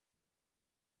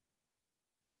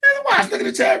 And watch, look at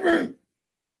the chat room.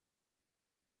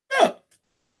 Look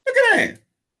at that.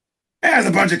 That's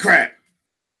a bunch of crap.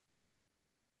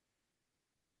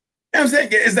 You know what I'm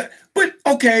saying? But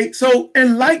okay, so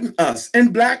enlighten us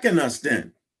and blacken us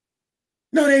then.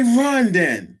 No, they run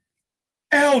then.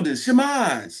 Elders,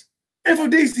 Shemaz,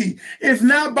 Infodisi. If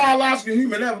not biological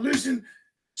human evolution,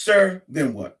 sir,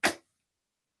 then what?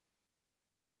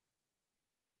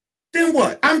 Then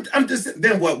what?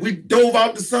 Then what? We dove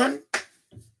out the sun,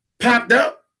 popped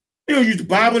up. You don't use the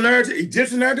Bible narrative,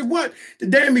 Egyptian narrative. What? The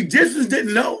damn Egyptians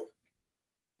didn't know.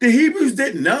 The Hebrews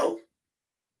didn't know.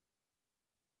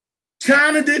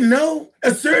 China didn't know.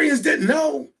 Assyrians didn't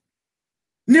know.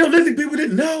 Neolithic people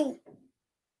didn't know.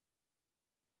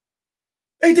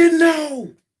 They didn't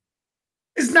know.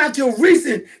 It's not till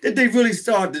recent that they really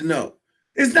started to know.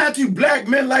 It's not you black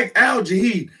men like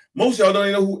Al-Jaheed. Most of y'all don't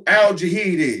even know who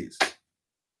Al-Jaheed is.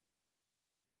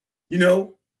 You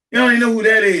know? You don't even know who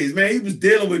that is, man. He was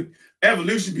dealing with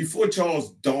evolution before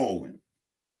Charles Darwin.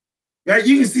 Right?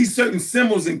 You can see certain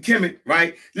symbols in Kemet,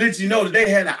 right? To let you know that they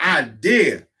had an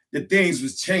idea that things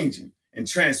was changing and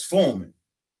transforming.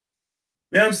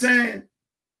 You know what I'm saying?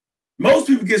 Most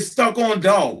people get stuck on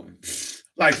Darwin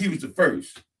like he was the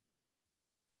first.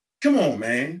 Come on,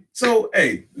 man. So,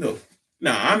 hey, look,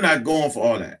 No, I'm not going for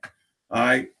all that. All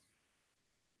right.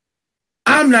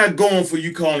 I'm not going for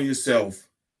you calling yourself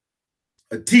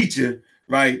a teacher,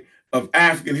 right, of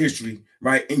African history,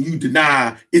 right, and you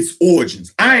deny its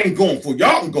origins. I ain't going for it.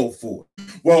 Y'all can go for it.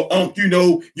 Well, you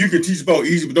know, you can teach about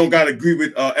Egypt, but don't gotta agree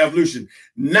with evolution.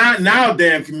 Not now,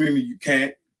 damn community, you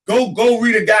can't. Go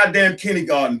read a goddamn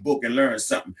kindergarten book and learn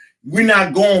something. We're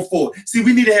not going for it. See,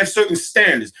 we need to have certain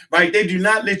standards, right? They do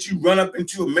not let you run up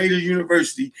into a major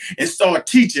university and start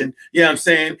teaching, you know what I'm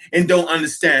saying, and don't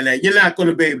understand that. You're not going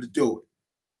to be able to do it.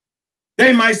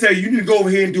 They might say, you need to go over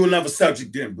here and do another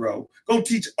subject then, bro. Go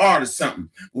teach art or something.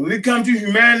 When it comes to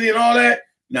humanity and all that,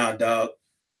 nah, dog.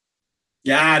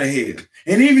 You're out of here.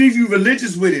 And even if you're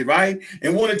religious with it, right,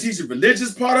 and want to teach the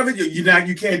religious part of it,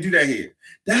 you can't do that here.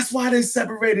 That's why they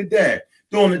separated that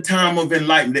during the time of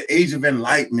enlightenment, the age of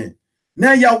enlightenment.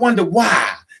 Now y'all wonder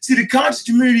why. See, the conscious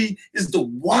community is the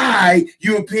why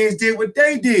Europeans did what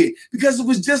they did, because it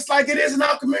was just like it is in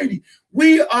our community.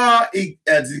 We are an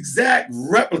exact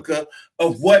replica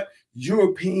of what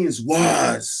Europeans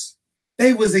was.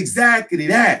 They was exactly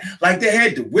that. Like they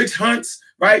had the witch hunts,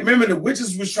 right? Remember the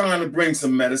witches was trying to bring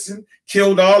some medicine,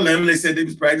 killed all them. They said they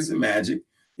was practicing magic.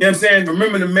 You know what I'm saying?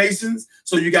 Remember the Masons?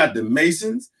 So you got the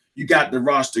Masons, you got the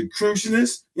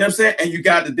Rosicrucianists, you know what I'm saying? And you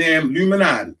got the damn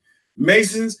Illuminati.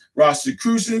 Masons,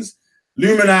 Rosicrucians,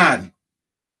 Illuminati.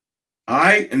 All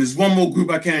right? And there's one more group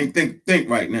I can't even think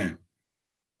right now.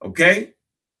 Okay?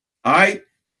 All right?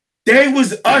 They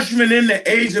was ushering in the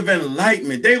age of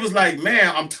enlightenment. They was like,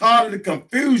 man, I'm tired of the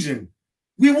confusion.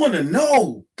 We want to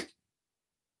know.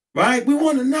 Right? We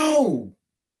want to know.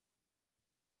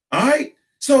 All right?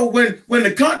 So when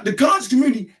the conscious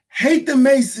community hate the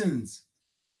Masons,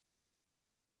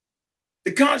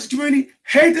 the conscious community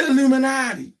hate the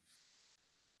Illuminati.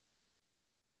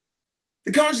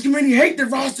 The conscious community hate the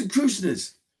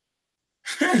Rosicrucianists.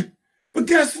 But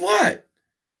guess what?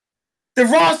 The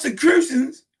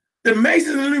Rosicrucians, the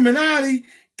Masons and Illuminati,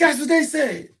 guess what they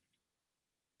said?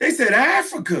 They said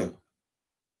Africa,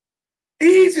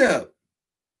 Egypt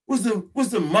was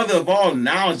the mother of all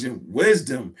knowledge and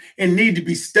wisdom and need to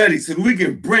be studied so that we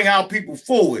can bring our people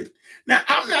forward. Now,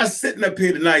 I'm not sitting up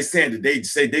here tonight saying that they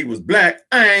say they was black.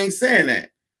 I ain't saying that.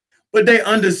 But they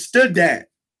understood that.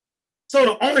 So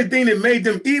the only thing that made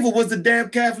them evil was the damn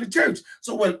Catholic Church.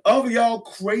 So when other y'all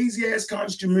crazy ass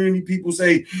conscious community people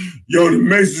say, yo, the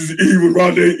Masons evil,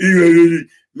 right? They evil.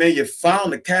 Man, you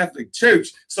found the Catholic Church.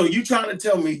 So you trying to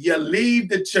tell me you leave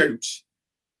the church,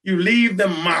 you leave the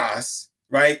mosque,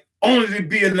 right? Only to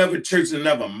be another church and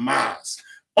another mosque.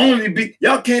 Only to be,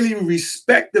 y'all can't even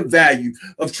respect the value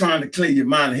of trying to clear your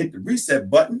mind and hit the reset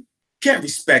button. Can't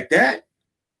respect that.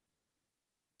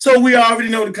 So we already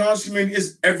know the conscious community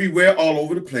is everywhere, all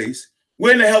over the place.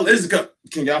 Where in the hell is it?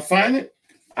 Can y'all find it?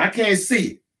 I can't see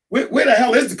it. Where the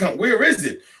hell is it? Where is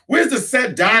it? Where's the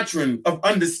set doctrine of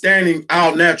understanding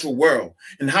our natural world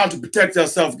and how to protect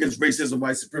ourselves against racism,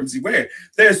 white supremacy? Where?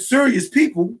 They're serious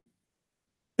people,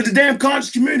 but the damn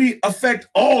conscious community affect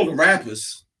all the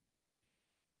rappers,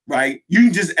 right? You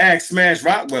can just ask Smash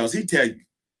Rockwells, he'll tell you,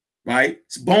 right?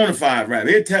 It's a bona fide rapper.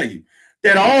 He'll tell you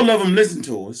that all of them listen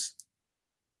to us.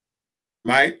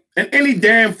 Right? And any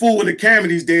damn fool with a camera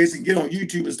these days can get on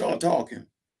YouTube and start talking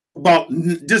about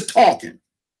just talking.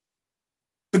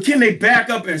 But can they back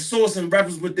up and source and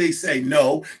reference what they say?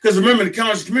 No. Because remember, the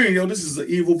conscious community, yo, this is an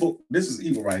evil book. This is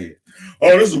evil right here.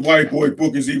 Oh, this is a white boy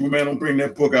book. It's evil, man. Don't bring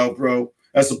that book out, bro.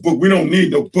 That's a book. We don't need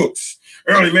no books.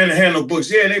 Early man, they had no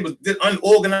books. Yeah, they was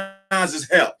unorganized as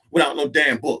hell without no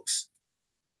damn books.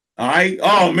 All right?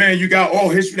 Oh, man, you got all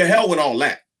history. To hell with all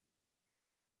that.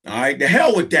 All right, the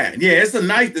hell with that. Yeah, it's a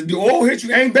nice, the old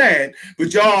history ain't bad,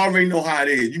 but y'all already know how it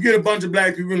is. You get a bunch of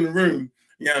black people in the room,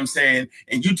 you know what I'm saying,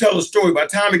 and you tell a story. By the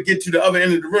time it get to the other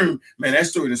end of the room, man, that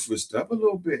story is switched up a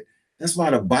little bit. That's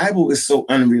why the Bible is so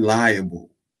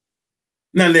unreliable.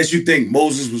 Not unless you think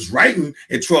Moses was writing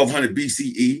at 1200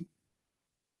 BCE.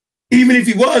 Even if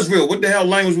he was real, what the hell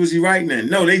language was he writing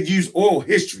in? No, they use oral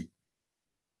history.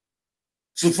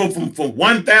 So from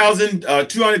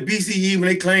 1200 BCE, when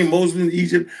they claim Moses in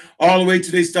Egypt, all the way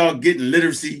to they start getting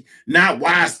literacy, not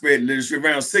widespread literacy,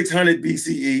 around 600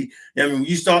 BCE. I mean, when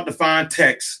you start to find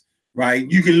texts, right,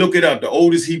 you can look it up, the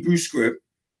oldest Hebrew script.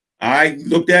 All right,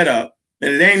 look that up.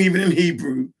 And it ain't even in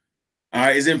Hebrew. All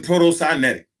right, it's in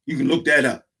Proto-Sinaitic. You can look that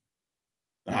up.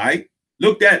 All right,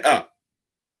 look that up.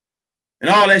 And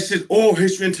all that shit's oral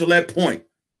history until that point.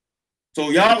 So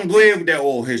y'all can go ahead with that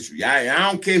oral history. I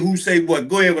don't care who say what.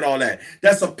 Go ahead with all that.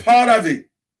 That's a part of it.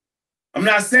 I'm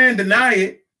not saying deny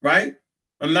it, right?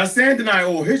 I'm not saying deny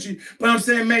oral history, but I'm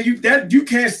saying, man, you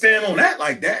can't stand on that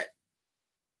like that.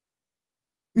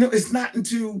 You know, it's not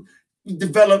until We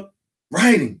developed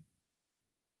writing.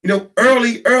 You know,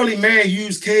 early man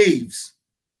used caves,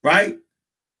 right?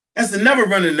 That's the never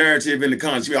running narrative in the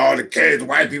country. All the caves, the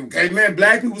white people caves. Man,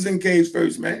 black people was in caves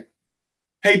first, man.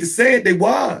 Hate to say it, they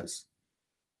was.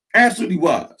 Absolutely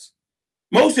was.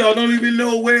 Most of y'all don't even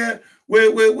know where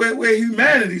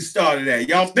humanity started at.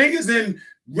 Y'all think it's in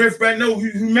Rift Valley. No,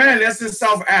 humanity, that's in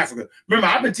South Africa. Remember,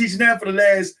 I've been teaching that for the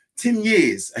last 10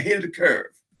 years, ahead of the curve.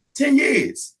 10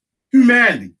 years.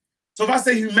 Humanity. So if I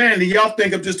say humanity, y'all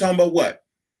think I'm just talking about what?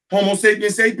 Homo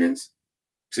sapiens sapiens?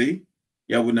 See?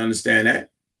 Y'all wouldn't understand that.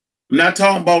 I'm not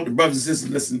talking about the brothers and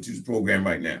sisters listening to the program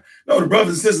right now. No, the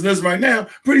brothers and sisters listening right now,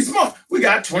 pretty smart. We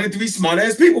got 23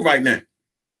 smart-ass people right now.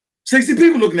 60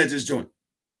 people looking at this joint.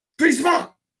 Pretty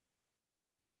smart.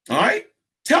 All right?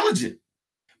 Intelligent.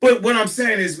 But what I'm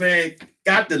saying is, man,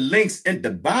 got the links at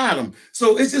the bottom.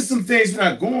 So it's just some things we're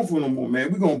not going for no more,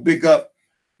 man. We're going to pick up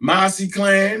Mossy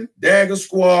Clan, Dagger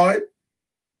Squad,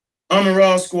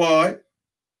 Amara Squad,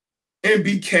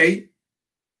 MBK,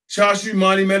 Chashu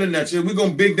Money Metanetra. We're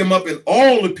going to big them up and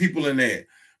all the people in there,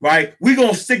 right? We're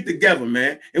going to stick together,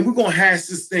 man, and we're going to hash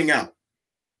this thing out.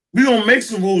 We're going to make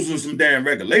some rules and some damn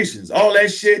regulations. All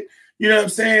that shit, you know what I'm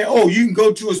saying? Oh, you can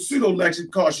go to a pseudo lecture,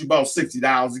 cost you about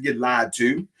 $60 to get lied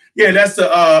to. Yeah, that's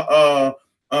the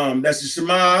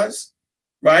Shemaz,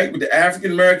 right? With the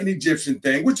African American Egyptian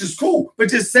thing, which is cool, but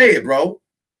just say it, bro. You know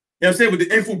what I'm saying? With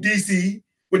the Info DC,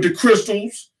 with the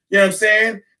crystals, you know what I'm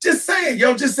saying? Just say it,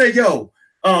 yo. Just say, yo,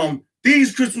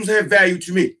 these crystals have value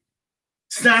to me.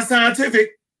 It's not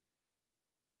scientific,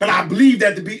 but I believe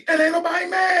that to be, and ain't nobody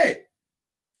mad.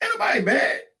 Ain't nobody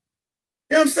mad.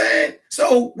 You know what I'm saying?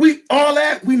 So we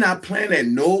not playing that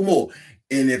no more.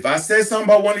 And if I said something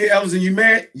about one of your elders and you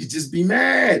mad, you just be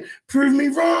mad. Prove me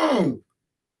wrong.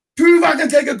 Prove I can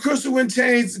take a crystal and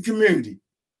change the community.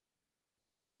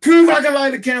 Prove I can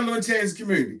light a candle and change the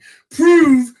community.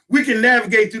 Prove we can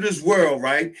navigate through this world,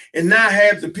 right? And not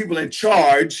have the people in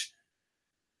charge,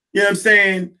 you know what I'm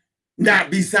saying,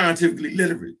 not be scientifically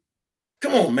literate.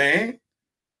 Come on, man.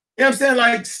 You know what I'm saying?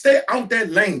 Like, stay out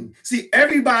that lane. See,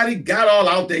 everybody got all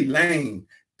out their lane.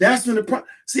 That's when the problem.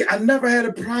 See, I never had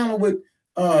a problem with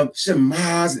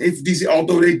Shemaz and FDC,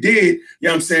 although they did, you know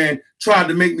what I'm saying, tried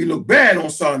to make me look bad on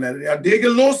Saturday night. I did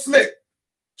get a little slick.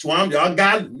 Swam, y'all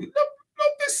got a little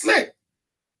bit slick.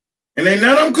 And they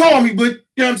none of them call me, but you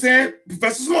know what I'm saying?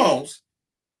 Professor Smalls,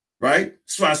 right?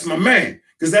 That's my man.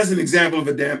 Because that's an example of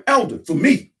a damn elder for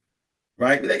me.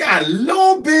 Right? But they got a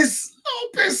little bit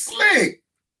slick.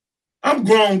 I'm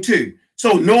grown too.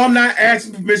 So no, I'm not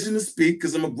asking permission to speak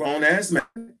because I'm a grown-ass man.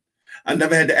 I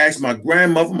never had to ask my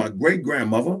grandmother, my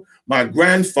great-grandmother, my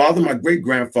grandfather, my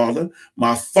great-grandfather,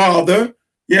 my father,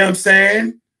 you know what I'm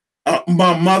saying?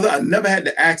 My mother, I never had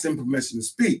to ask them permission to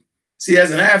speak. See,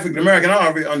 as an African-American, I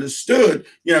already understood,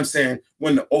 you know what I'm saying,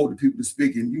 when the older people are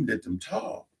speaking, you let them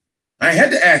talk. I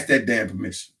had to ask that damn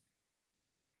permission.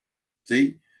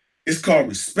 See? It's called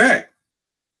respect,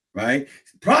 right?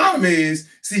 The problem is,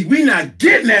 see, we not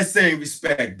getting that same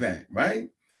respect back, right?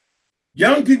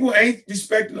 Young people ain't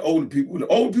respecting the older people. The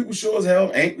older people sure as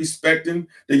hell ain't respecting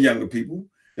the younger people.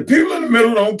 The people in the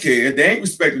middle don't care. They ain't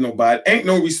respecting nobody. Ain't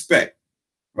no respect,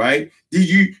 right?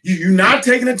 You're not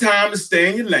taking the time to stay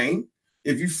in your lane.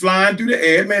 If you flying through the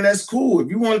air, man, that's cool. If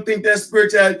you want to think that's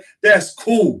spirituality, that's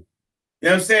cool. You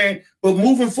know what I'm saying? But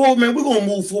moving forward, man, we're going to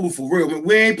move forward for real. Man,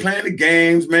 we ain't playing the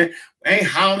games, man. We ain't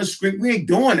howling the script. We ain't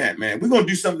doing that, man. We're going to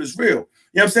do something that's real. You know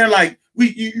what I'm saying? Like,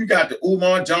 you got the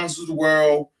Umar Johnsons of the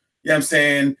world. You know what I'm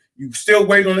saying? You still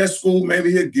waiting on that school.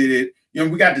 Maybe he'll get it. You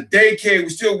know, we got the daycare. We're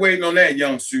still waiting on that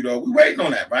young pseudo. We're waiting on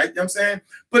that, right? You know what I'm saying?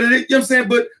 But, you know what I'm saying?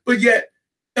 But yet, you know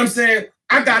what I'm saying?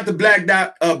 I got the Black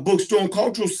Dot Bookstore and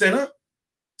Cultural Center.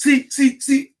 See,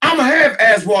 I'm going to have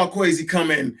Aswad Kwesi come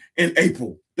in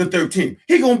April the 13th.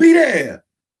 He going to be there.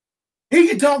 He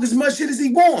can talk as much shit as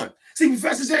he want. See,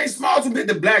 Professor James Smalls will be at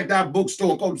the Black Dot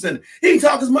Bookstore and Cultural Center. He can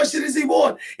talk as much shit as he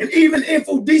want. And even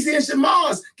Info DC and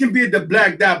Shemaz can be at the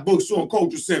Black Dot Bookstore and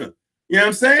Cultural Center. You know what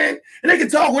I'm saying? And they can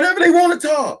talk whatever they want to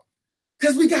talk.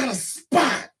 Because we got a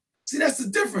spot. See, that's the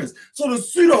difference. So the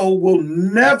pseudo will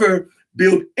never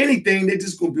build anything. They're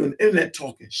just going to be on the internet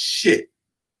talking shit.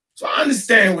 So I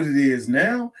understand what it is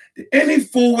now. Any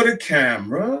fool with a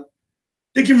camera,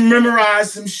 they can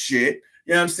memorize some shit,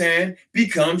 you know what I'm saying,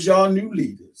 becomes y'all new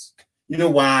leaders. You know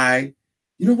why?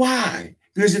 You know why?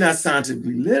 Because you're not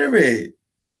scientifically literate.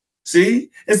 See?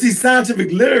 And see,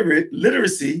 scientific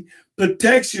literacy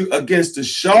protects you against the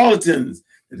charlatans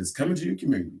that is coming to your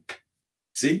community.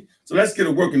 See? So let's get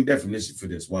a working definition for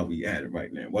this while we at it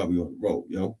right now, while we on the road,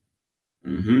 yo.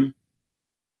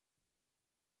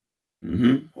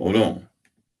 Hold on.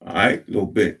 All right, a little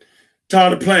bit.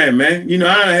 Taught the plan, man. You know,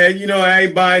 I had, you know,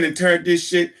 everybody that turned this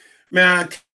shit. Man, I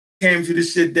came to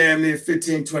this shit damn near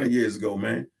 15, 20 years ago,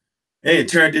 man. They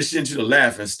turned this shit into the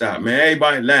laughing stock, man.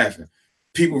 Everybody laughing.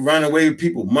 People run away with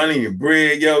people, money and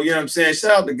bread, yo. You know what I'm saying?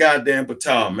 Shout out to goddamn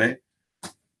Patal, man.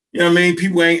 You know what I mean?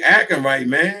 People ain't acting right,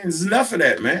 man. There's enough of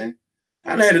that, man.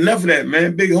 I done had enough of that,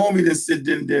 man. Big homie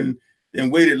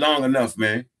didn't waited long enough,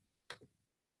 man.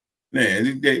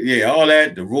 Man, yeah, all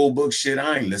that, the rule book shit,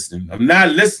 I ain't listening. I'm not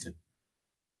listening.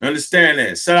 Understand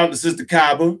that. Shout out to Sister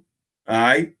Kaba. All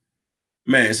right.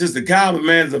 Man, Sister Kaba,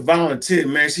 man, is a volunteer,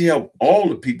 man. She helped all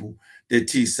the people that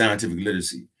teach scientific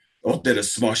literacy or that are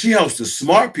smart. She helps the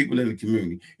smart people in the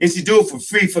community. And she do it for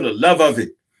free for the love of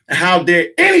it. And how dare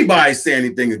anybody say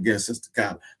anything against Sister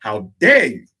Kaba? How dare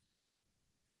you?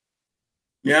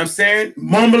 You know what I'm saying?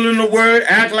 Mumbling the word,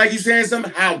 act like you're saying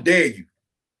something. How dare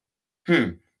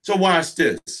you? So watch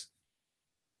this.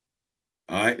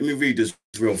 All right, let me read this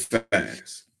real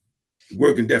fast.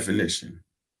 Working definition.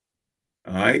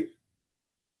 All right.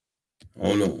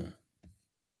 Hold on.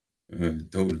 The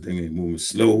total thing ain't moving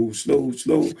slow.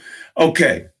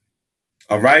 Okay.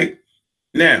 All right.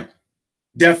 Now,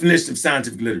 definition of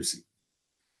scientific literacy.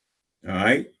 All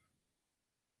right.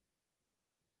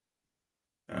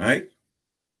 All right.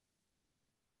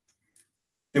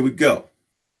 Here we go.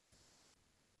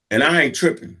 And I ain't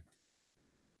tripping.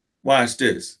 Watch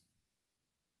this.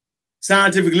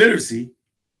 Scientific literacy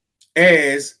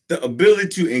as the ability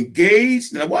to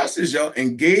engage, now watch this, y'all,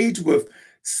 engage with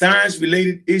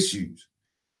science-related issues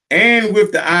and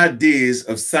with the ideas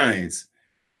of science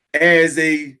as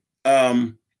a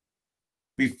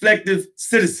reflective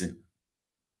citizen,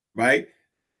 right?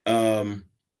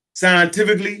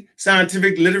 Scientifically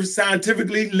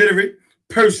literate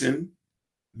person,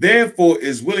 therefore,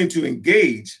 is willing to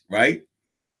engage, right,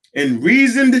 in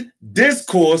reasoned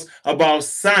discourse about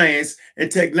science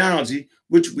and technology,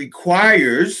 which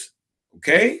requires,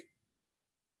 okay,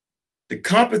 the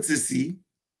competency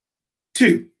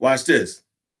to, watch this,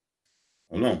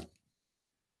 hold on,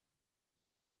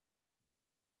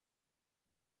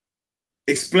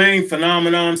 explain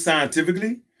phenomenon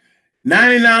scientifically.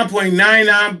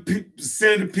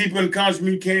 99.99% of the people in the college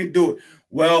community can't do it.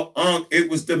 Well, it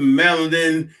was the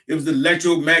melanin, it was the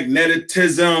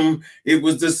electromagnetism, it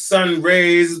was the sun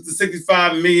rays, it was the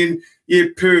 65 million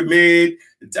year pyramid.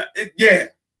 Yeah,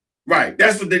 right.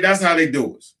 That's how they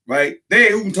do it, right?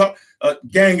 They who can talk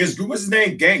Genghis Grill. What's his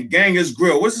name? Genghis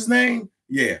Grill. What's his name?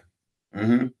 Yeah.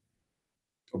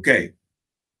 Okay.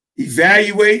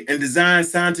 Evaluate and design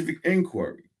scientific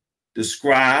inquiry.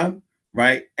 Describe,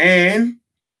 right? And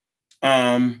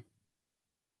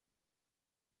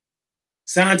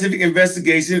scientific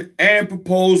investigation and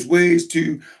propose ways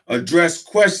to address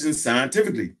questions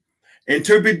scientifically,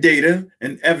 interpret data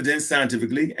and evidence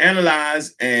scientifically,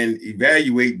 analyze and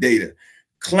evaluate data,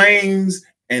 claims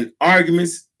and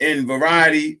arguments in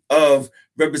variety of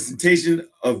representation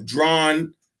of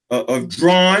drawn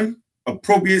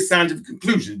appropriate scientific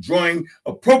conclusions, drawing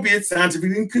appropriate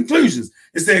scientific conclusions.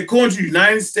 It said, according to the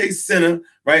United States Center,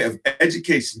 right, of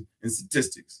Education and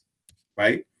Statistics,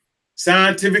 right?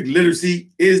 Scientific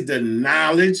literacy is the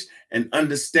knowledge and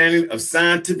understanding of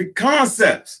scientific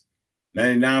concepts.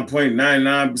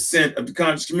 99.99% of the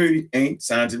conscious community ain't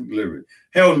scientific literate.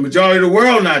 Hell, the majority of the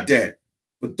world not that.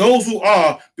 But those who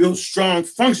are build strong,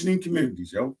 functioning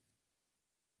communities, yo.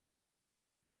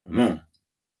 Come on.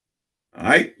 All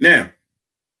right, now.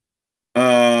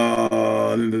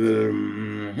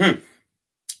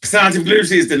 Scientific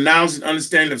literacy is the knowledge and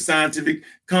understanding of scientific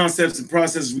concepts and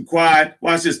processes required.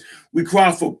 Watch this.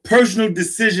 Required for personal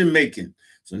decision making.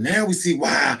 So now we see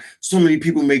why so many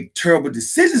people make terrible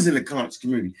decisions in the conscious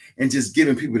community and just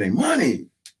giving people their money.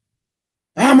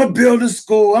 I'm gonna build a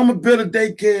school. I'm gonna build a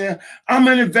daycare. I'm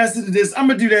gonna invest into this. I'm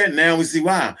gonna do that. Now we see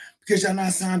why. Because y'all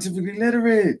not scientifically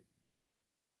literate.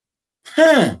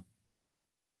 Go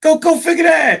figure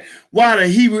that. Why the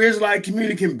Hebrew Israelite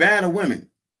community can battle women.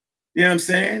 You know what I'm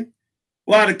saying?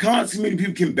 Why the conscious community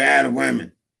people can battle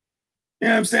women. You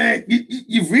know what I'm saying?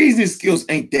 Your reasoning skills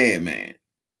ain't there, man.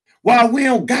 Why we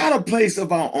don't got a place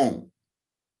of our own.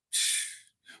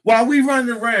 Why we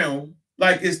running around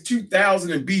like it's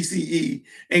 2000 in BCE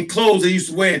and clothes they used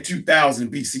to wear in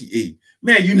 2000 BCE.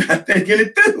 Man, you're not thinking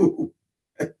it through.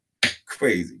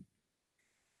 Crazy.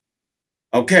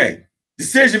 Okay.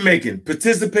 Decision making.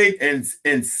 Participate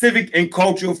in civic and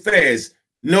cultural affairs.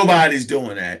 Nobody's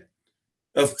doing that.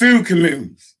 A few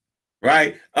communities,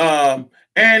 right?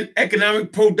 And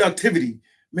economic productivity.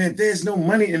 Man, there's no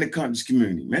money in the conscious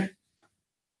community, man.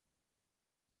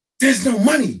 There's no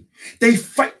money. They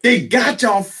fight. They got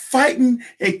y'all fighting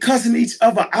and cussing each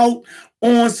other out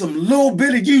on some little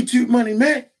bit of YouTube money,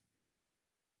 man.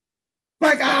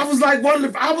 Like I was like one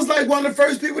of the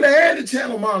first people that had the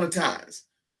channel monetized.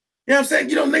 You know what I'm saying?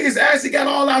 You know, niggas actually got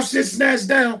all our shit snatched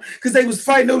down because they was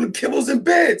fighting over kibbles and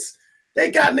bits. They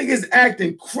got niggas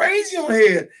acting crazy on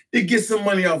here to get some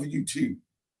money off of YouTube.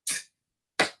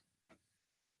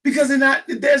 Because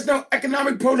there's no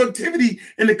economic productivity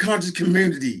in the conscious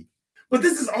community. But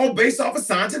this is all based off of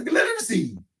scientific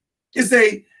literacy.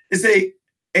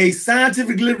 A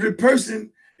scientific literate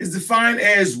person is defined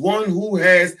as one who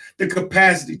has the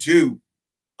capacity to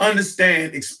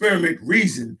understand, experiment,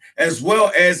 reason, as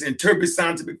well as interpret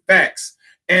scientific facts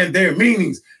and their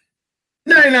meanings.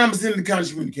 99% of the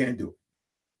conscious community can't do it.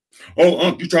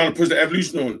 Oh, you trying to push the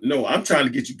evolution on? No, I'm trying to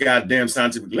get you goddamn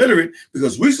scientific literate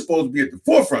because we're supposed to be at the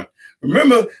forefront.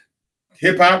 Remember,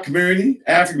 hip-hop community,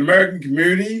 African-American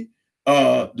community,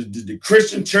 the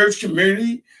Christian church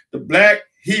community, the Black,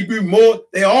 Hebrew, Moor,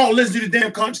 they all listen to the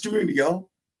damn conscious community, y'all.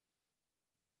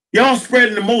 Y'all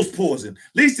spreading the most poison.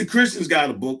 At least the Christians got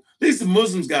a book. At least the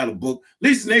Muslims got a book. At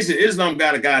least the Nation of Islam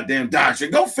got a goddamn doctrine.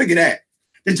 Go figure that.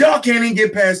 That y'all can't even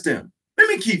get past them. Let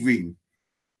me keep reading.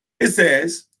 It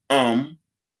says,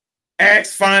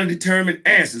 ask, find, and determine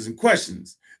answers and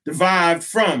questions derived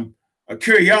from a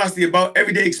curiosity about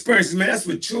everyday experiences. Man, that's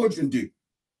what children do.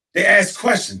 They ask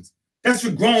questions. That's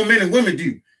what grown men and women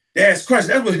do. They ask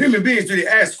questions. That's what human beings do. They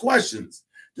ask questions.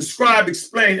 Describe,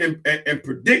 explain, and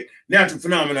predict natural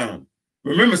phenomenon.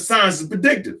 Remember, science is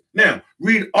predictive. Now,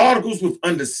 read articles with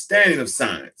understanding of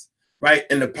science, right,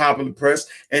 in the popular press,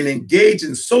 and engage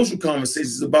in social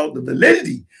conversations about the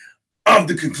validity of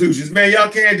the conclusions. Man, y'all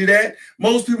can't do that.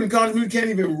 Most people in the community can't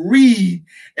even read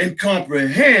and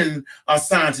comprehend a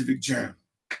scientific journal.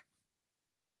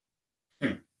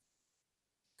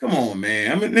 Come on,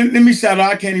 man. I mean, let me shout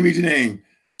out. I can't even read your name.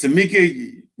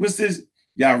 Tamika, what's this?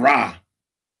 Yara.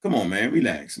 Come on, man.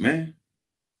 Relax, man.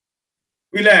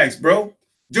 Relax, bro.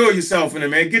 Enjoy yourself in it,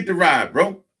 man. Get the ride,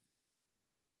 bro.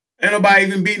 Ain't nobody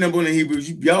even beating up on the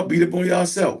Hebrews. Y'all beat up on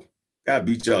yourself. Gotta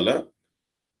beat y'all up.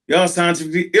 Y'all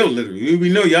scientifically illiterate. We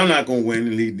know y'all not gonna win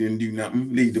and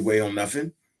lead the way on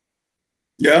nothing.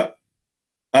 Yep.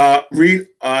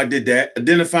 I did that.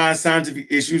 Identify scientific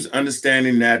issues,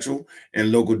 understanding natural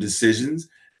and local decisions.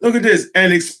 Look at this.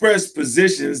 And express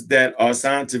positions that are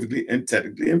scientifically and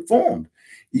technically informed.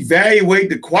 Evaluate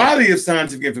the quality of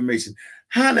scientific information.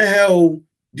 How the hell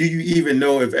do you even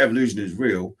know if evolution is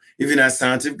real if you're not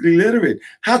scientifically literate?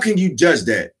 How can you judge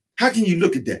that? How can you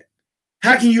look at that?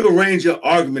 How can you arrange your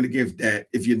argument against that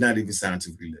if you're not even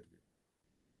scientifically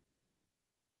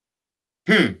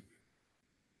literate?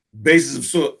 Basis of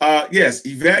so yes,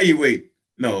 evaluate.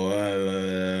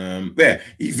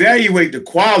 Evaluate the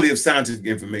quality of scientific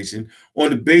information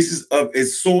on the basis of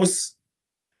its source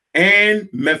and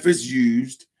methods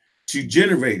used to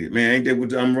generate it. Man, ain't that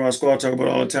what Ross Squall talk about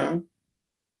all the time?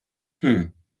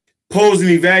 Pose and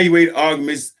evaluate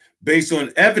arguments based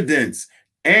on evidence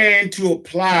and to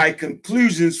apply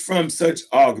conclusions from such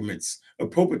arguments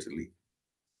appropriately.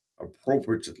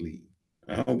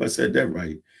 I hope I said that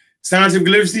right. Scientific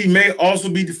literacy may also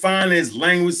be defined as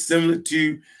language similar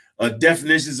to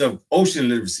definitions of ocean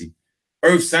literacy,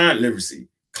 earth science literacy,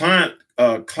 climate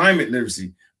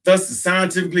literacy. Thus, the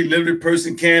scientifically literate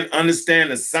person can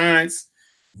understand the science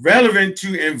relevant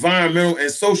to environmental and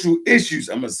social issues.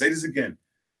 I'm going to say this again.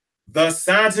 The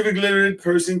scientific literate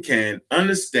person can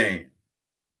understand,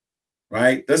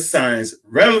 right, the science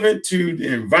relevant to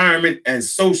the environment and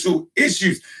social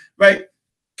issues, right?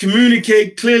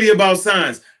 Communicate clearly about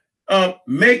science.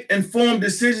 Make informed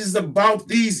decisions about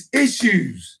these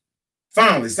issues.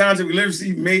 Finally, scientific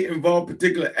literacy may involve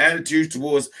particular attitudes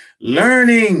towards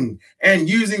learning and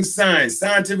using science.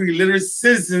 Scientifically literate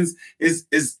citizens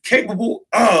is capable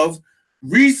of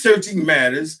researching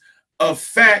matters of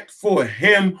fact for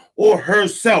him or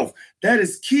herself. That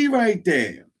is key right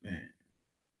there, man.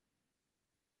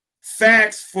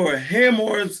 Facts for him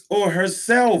or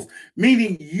herself,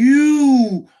 meaning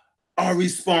you are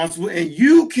responsible and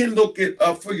you can look it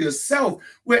up for yourself,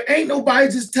 where ain't nobody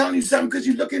just telling you something because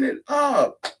you're looking it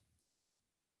up.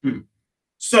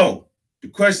 So the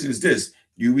question is this: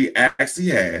 do we actually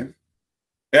have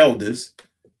elders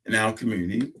in our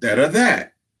community that are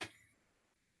that?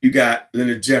 You got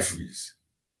Leonard Jeffries.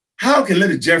 How can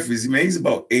Leonard Jeffries, man, he's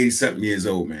about 80-something years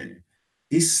old, man.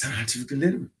 He's scientifically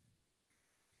literate.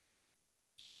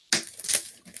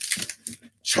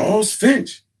 Charles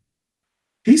Finch,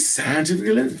 he's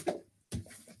scientifically literate.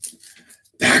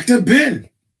 Dr. Ben,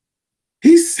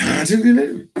 he's scientifically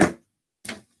literate.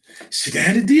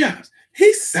 Shiganda Diaz,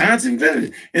 He's scientifically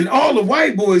literate. And all the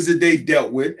white boys that they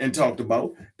dealt with and talked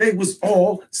about, they was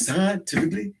all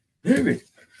scientifically literate.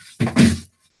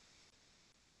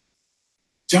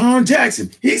 John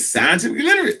Jackson, he's scientifically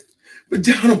literate. But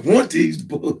y'all don't want these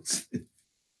books.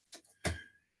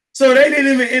 So they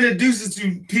didn't even introduce us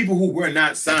to people who were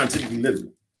not scientifically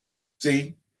literate.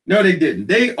 See? No, they didn't.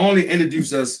 They only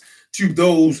introduced us to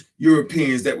those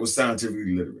Europeans that were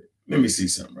scientifically literate. Let me see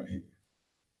something right here.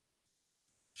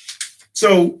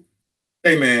 So,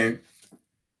 hey man,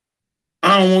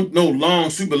 I don't want no long,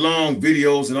 super long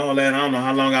videos and all that. I don't know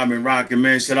how long I've been rocking,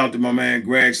 man. Shout out to my man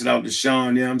Greg. Shout out to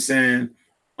Sean. You know what I'm saying?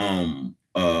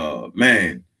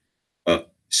 Man.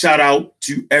 Shout out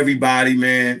to everybody,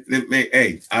 man.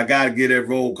 Hey, I gotta get that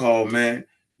roll call, man.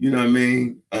 You know what I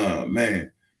mean?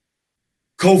 Man.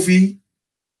 Kofi,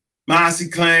 Marcy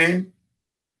Clan,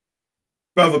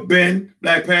 Brother Ben,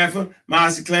 Black Panther,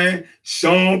 Marcy Clan,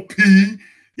 Sean P,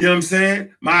 you know what I'm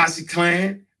saying? Marcy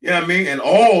Clan, you know what I mean? And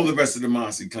all the rest of the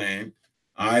Marcy Clan.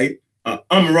 All right.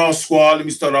 I'm a Raw Squad. Let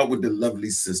me start out with the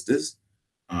lovely sisters.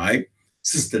 All right.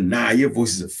 Sister Naya,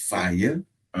 Voices of Fire.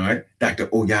 All right, Dr.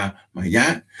 Oya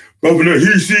Mayat. Brother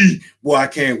Nahisi. Boy, I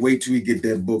can't wait till we get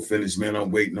that book finished, man. I'm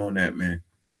waiting on that, man.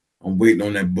 I'm waiting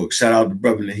on that book. Shout out to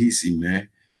Brother Nahisi, man.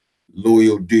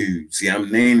 Loyal dude. See, I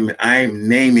am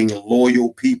naming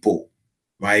loyal people,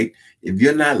 right? If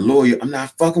you're not loyal, I'm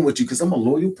not fucking with you because I'm a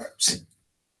loyal person.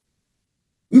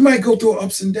 We might go through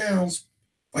ups and downs,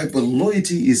 right? But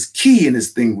loyalty is key in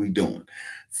this thing we're doing.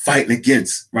 Fighting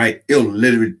against, right,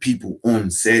 illiterate people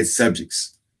on said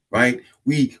subjects, right?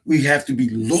 We have to be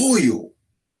loyal.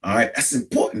 All right. That's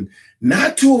important.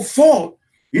 Not to a fault.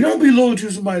 You don't be loyal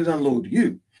to somebody that's not loyal to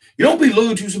you. You don't be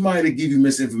loyal to somebody that give you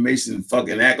misinformation and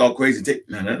fucking act all crazy.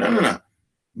 No.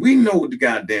 We know what the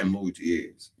goddamn loyalty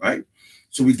is, right?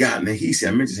 So we got Nahisi,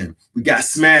 I mentioned him. We got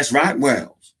Smash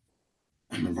Rockwells.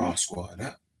 I'm the Raw Squad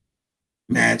up.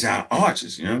 Magi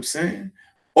Archers, you know what I'm saying?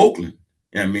 Oakland.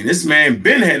 You know what I mean? This man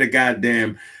Ben had a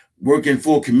goddamn working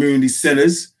for community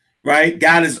centers, right?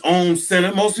 Got his own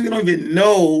center. Most people don't even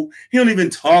know. He don't even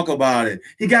talk about it.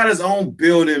 He got his own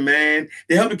building, man.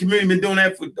 They help the community. Been doing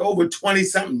that for over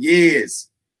 20-something years.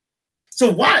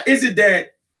 So why is it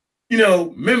that, you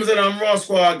know, members of the Raw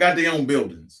Squad got their own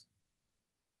buildings,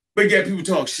 but yet people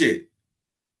talk shit,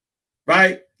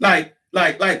 right? Like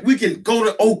we can go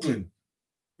to Oakland,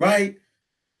 right?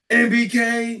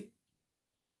 MBK,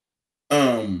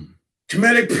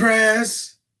 Comedic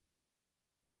Press,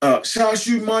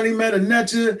 Shashu Money,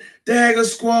 Metanecha, Dagger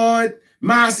Squad,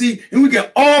 Marcy, and we can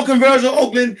all converge on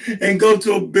Oakland and go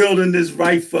to a building that's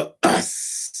right for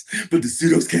us. But the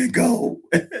pseudos can't go.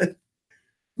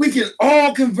 We can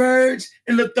all converge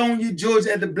in Lithonia,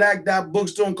 Georgia at the Black Dot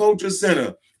Bookstore and Culture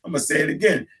Center. I'm going to say it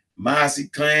again. Marcy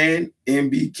Clan,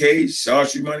 MBK,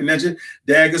 Shashu Money, Ninja,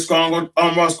 Dagger Squad,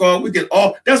 Raw Squad. We can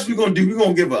all, that's what we're going to do. We're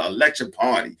going to give a lecture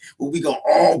party where we're going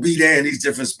to all be there in these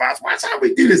different spots. Watch how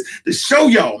we do this to show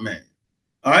y'all, man.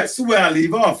 All right, so where I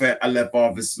leave off at, I left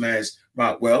off at Smash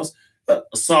Rockwells,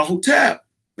 Sahu Tap.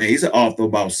 Man, he's an author of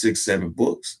about 6-7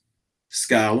 books.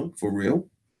 Scholar, for real.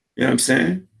 You know what I'm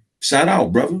saying? Shout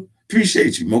out, brother.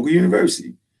 Appreciate you, Mocha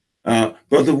University.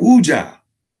 Brother Wuja,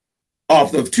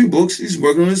 author of 2 books. He's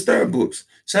working on his 3rd books.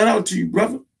 Shout out to you,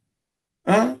 brother.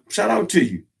 Shout out to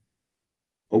you.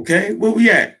 Okay, where we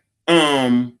at?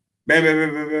 Bam. I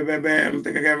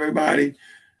think I got everybody.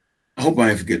 I hope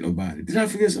I ain't forget nobody. Did I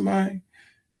forget somebody?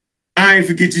 I ain't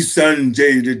forget you,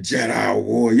 Sanjay the Jedi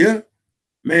Warrior.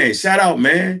 Man, shout out,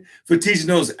 man, for teaching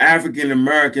those African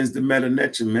Americans the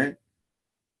Metanecha, man.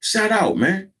 Shout out,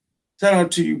 man. Shout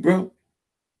out to you, bro.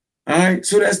 All right,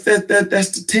 so that's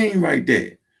the team right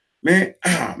there. Man,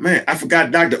 man, I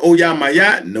forgot Dr. Oya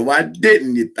Mayat. No, I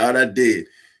didn't. You thought I did.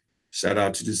 Shout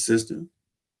out to the sister,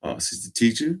 sister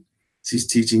teacher. She's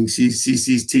teaching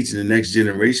the next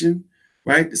generation,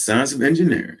 right? The science of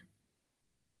engineering.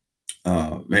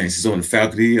 Man, she's on the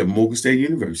faculty of Morgan State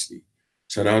University.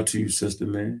 Shout out to you, sister,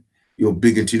 man. You're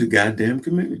big into the goddamn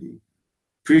community.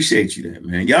 Appreciate you that,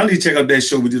 man. Y'all need to check out that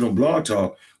show we did on Blog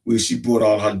Talk where she brought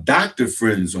all her doctor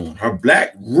friends on. Her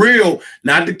black, real,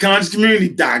 not the conscious community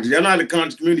doctor. They're not the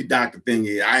conscious community doctor thing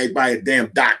here. I ain't by a damn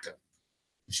doctor.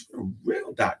 She brought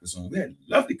real doctors on. We had a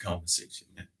lovely conversation,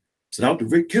 man. Shout out to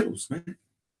Rick Kittles, man.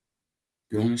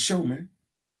 You're on the show, man.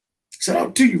 Shout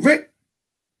out to you, Rick.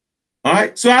 All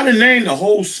right. So I done named the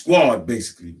whole squad,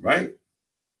 basically, right?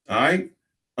 All right.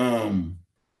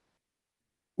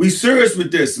 We serious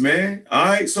with this, man. All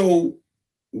right. So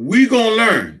we gonna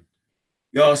learn.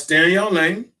 Y'all stay in your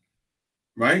lane,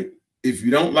 right? If you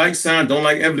don't like science, don't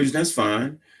like evolution, that's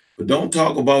fine. But don't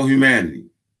talk about humanity.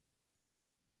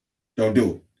 Don't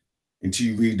do it. until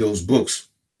you read those books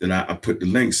that I put the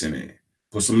links in there.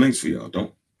 Put some links for y'all.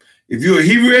 Don't. If you're a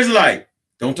Hebrew Israelite,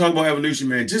 don't talk about evolution,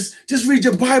 man. Just read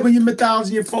your Bible, your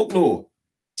mythology, your folklore.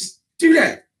 Just do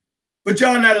that. But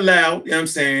y'all not allowed, you know what I'm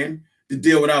saying, to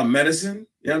deal without medicine.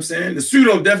 You know what I'm saying? The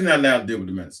pseudo definitely not allowed to deal with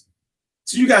the medicine.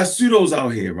 So you got pseudos out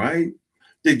here, right?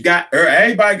 They got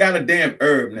everybody got a damn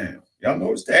herb now. Y'all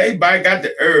notice that? Everybody got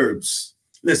the herbs.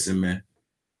 Listen, man.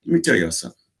 Let me tell y'all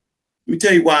something. Let me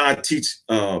tell you why I teach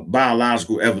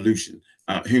biological evolution,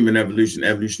 human evolution,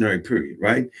 evolutionary period,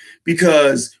 right?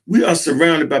 Because we are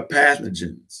surrounded by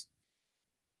pathogens.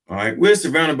 All right. We're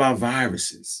surrounded by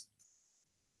viruses.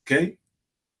 Okay.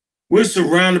 We're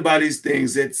surrounded by these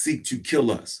things that seek to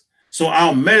kill us. So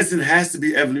our medicine has to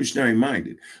be evolutionary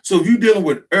minded. So if you're dealing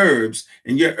with herbs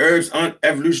and your herbs aren't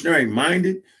evolutionary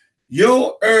minded,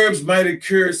 your herbs might have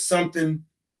cured something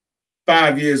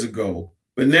 5 years ago,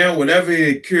 but now whatever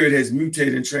it cured has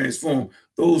mutated and transformed.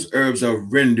 Those herbs are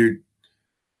rendered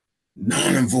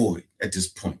non and void at this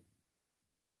point.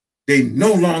 They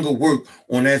no longer work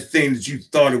on that thing that you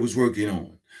thought it was working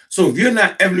on. So if you're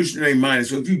not evolutionary minded,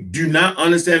 so if you do not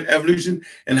understand evolution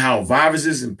and how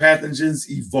viruses and pathogens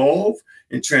evolve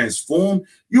and transform,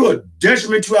 you're a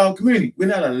detriment to our community. We're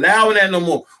not allowing that no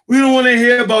more. We don't want to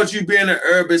hear about you being an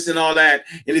herbalist and all that.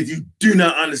 And if you do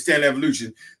not understand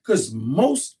evolution, because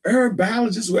most herb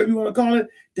biologists, whatever you want to call it,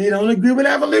 they don't agree with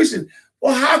evolution.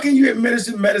 Well, how can you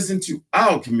administer medicine to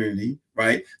our community,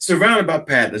 right, surrounded by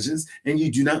pathogens, and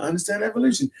you do not understand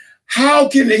evolution? How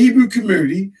can the Hebrew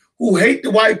community, who hate the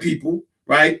white people,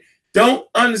 right, don't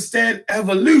understand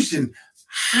evolution?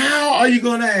 How are you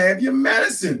going to have your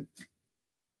medicine?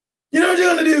 You know what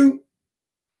you're going to do?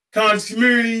 Conscious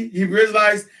community, Hebrew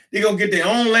Israelites, they're going to get their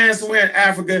own land somewhere in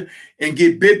Africa and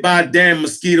get bit by a damn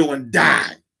mosquito and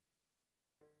die.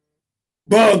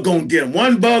 Bug going to get them.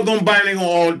 One bug going to bite, they're going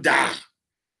to all die.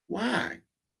 Why?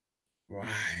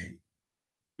 Right.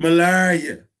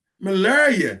 Malaria,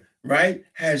 right,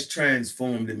 has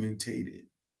transformed and mutated.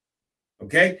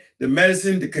 Okay? The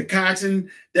medicine, the concoction,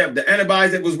 the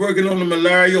antibodies that was working on the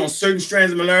malaria, on certain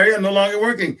strands of malaria, are no longer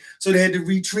working. So they had to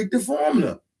retreat the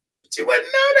formula. But you wouldn't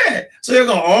know that. So they're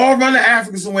going to all run to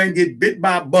Africa somewhere and get bit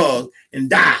by a bug and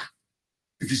die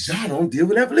because y'all don't deal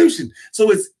with evolution. So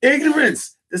it's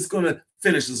ignorance that's going to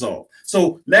finish us off.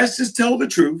 So let's just tell the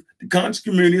truth. The conscious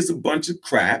community is a bunch of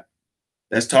crap.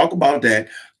 Let's talk about that.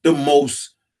 The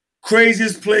most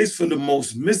craziest place for the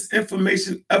most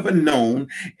misinformation ever known,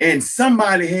 and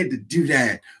somebody had to do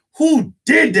that. Who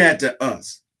did that to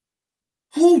us?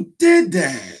 Who did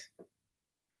that?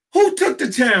 Who took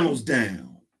the channels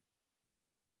down?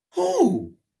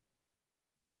 Who?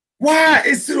 Why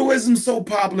is pseudoism so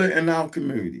popular in our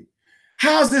community?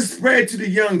 How's this spread to the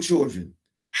young children?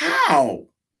 How?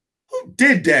 Who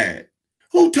did that?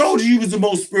 Who told you was the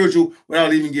most spiritual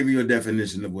without even giving you a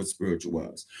definition of what spiritual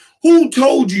was? Who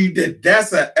told you that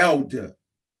that's an elder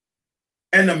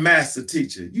and a master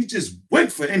teacher? You just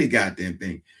went for any goddamn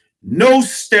thing. No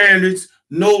standards,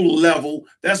 no level.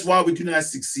 That's why we do not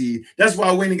succeed. That's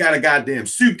why we ain't got a goddamn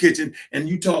soup kitchen. And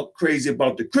you talk crazy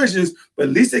about the Christians, but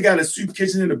at least they got a soup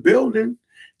kitchen in the building.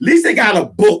 At least they got a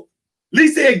book. At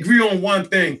least they agree on one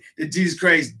thing, that Jesus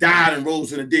Christ died and rose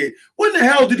from the dead. What the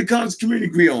hell did the conscious community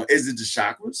agree on? Is it the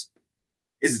chakras?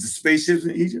 Is it the spaceships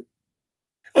in Egypt?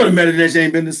 Or the Meta Nature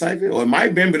ain't been deciphered? Or it might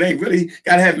have been, but ain't really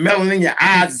got to have melanin in your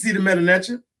eyes to see the Meta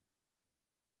Nature.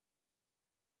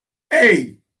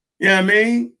 Hey, you know what I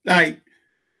mean? Like,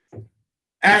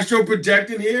 astro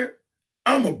projecting here,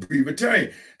 I'm a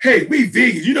breatharian. Hey, we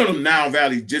vegans. You know them Nile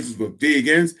Valley gypsies were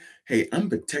vegans. Hey, I'm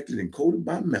protected and coated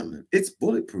by melanin. It's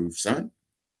bulletproof, son.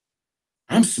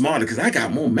 I'm smarter because I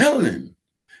got more melanin.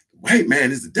 The white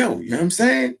man is the devil. You know what I'm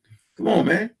saying? Come on,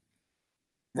 man.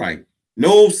 Right.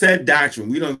 No set doctrine.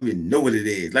 We don't even know what it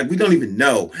is. Like, we don't even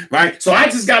know, right? So I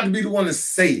just got to be the one to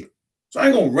say it. So I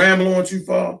ain't going to ramble on too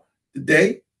far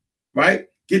today, right?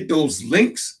 Get those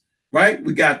links, right?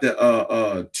 We got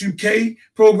the 2K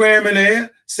program in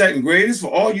there, second graders, for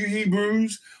all you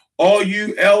Hebrews, all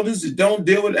you elders that don't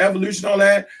deal with evolution, all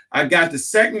that. I got the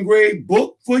second grade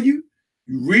book for you.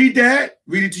 You read that,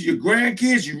 read it to your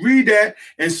grandkids, you read that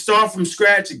and start from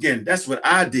scratch again. That's what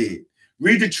I did.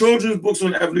 Read the children's books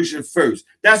on evolution first.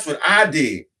 That's what I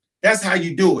did. That's how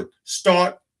you do it.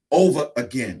 Start over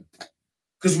again.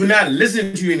 Because we're not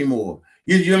listening to you anymore.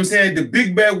 You know what I'm saying? The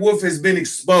big bad wolf has been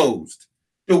exposed.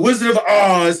 The Wizard of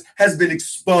Oz has been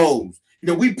exposed. You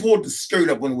know, we pulled the skirt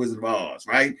up on the Wizard of Oz,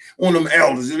 right? On them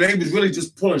elders. They was really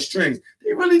just pulling strings.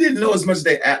 They really didn't know as much as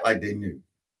they act like they knew.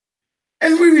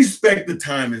 And we respect the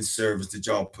time and service that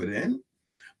y'all put in,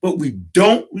 but we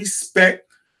don't respect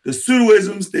the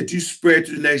pseudoisms that you spread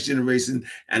to the next generation,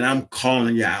 and I'm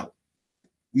calling you out.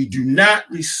 We do not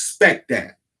respect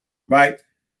that, right?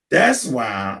 That's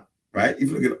why, right? If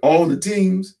you look at all the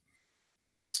teams,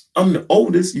 I'm the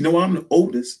oldest. You know why I'm the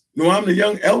oldest? You know why I'm the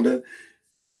young elder?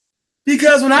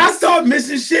 Because when I start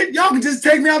missing shit, y'all can just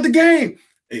take me out the game.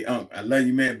 Hey, I love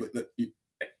you, man, but look,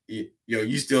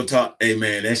 you still talk. Hey,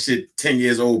 man, that shit 10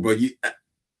 years old, bro.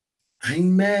 I ain't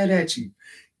mad at you.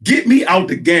 Get me out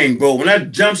the game, bro. When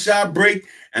that jump shot break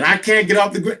and I can't get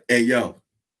off the ground, hey, yo.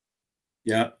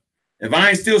 Yeah. If I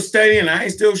ain't still steady and I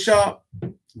ain't still sharp,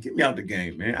 get me out the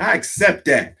game, man. I accept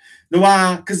that. You know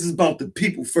why? Because it's about the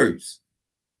people first.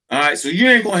 All right, so you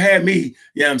ain't gonna have me,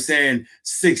 you know what I'm saying,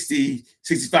 60,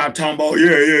 65 talking about,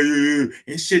 yeah,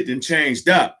 and shit done changed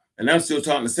up. And I'm still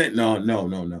talking the same. No.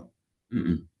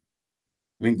 Mm-mm.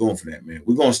 We ain't going for that, man.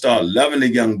 We're gonna start loving the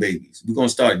young babies. We're gonna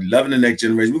start loving the next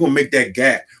generation. We're gonna make that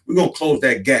gap. We're gonna close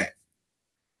that gap.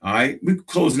 All right, we're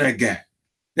closing that gap.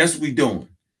 That's what we're doing.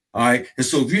 All right, and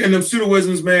so if you're in them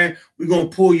pseudoisms, man, we're gonna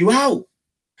pull you out.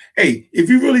 Hey, if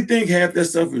you really think half that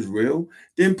stuff is real,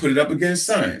 then put it up against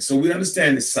science. So we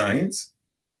understand that science,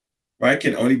 right,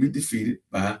 can only be defeated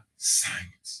by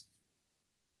science.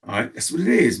 All right, that's what it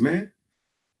is, man.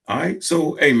 All right,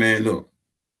 so hey, man, look,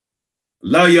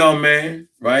 love y'all, man,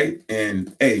 right?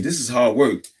 And hey, this is hard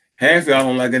work. Half y'all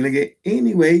don't like a nigga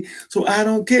anyway, so I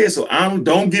don't care. So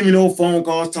don't give me no phone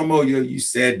calls talking about you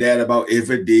said that about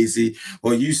Ifedisi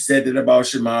or you said that about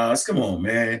Shemaz. Come on,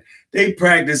 man. They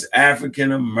practice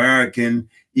African American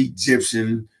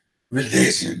Egyptian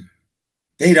religion.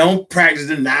 They don't practice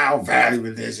the Nile Valley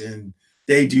religion.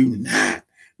 They do not.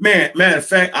 Man, matter of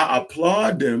fact, I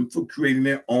applaud them for creating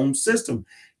their own system.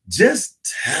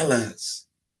 Just tell us.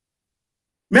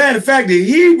 Matter of fact, the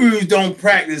Hebrews don't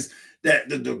practice that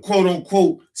the quote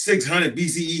unquote 600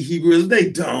 BCE Hebrews. They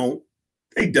don't.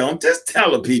 Just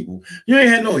tell the people. You ain't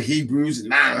had no Hebrews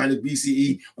 900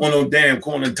 BCE on no damn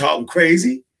corner talking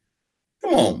crazy.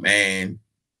 Come on, man.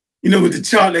 You know, with the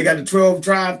chart, they got the 12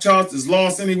 tribe charts that's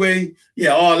lost anyway.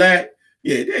 Yeah, all that.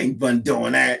 Yeah, they ain't been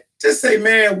doing that. Just say,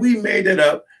 man, we made that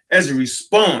up as a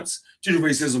response to the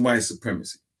racism, white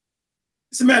supremacy.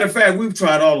 As a matter of fact, we've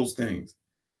tried all those things.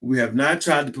 We have not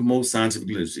tried to promote scientific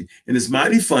literacy. And it's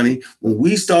mighty funny when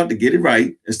we start to get it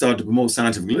right and start to promote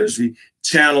scientific literacy,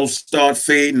 channels start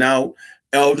fading out,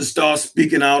 elders start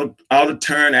speaking out of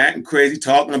turn, acting crazy,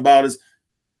 talking about us.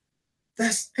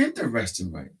 That's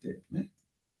interesting right there, man.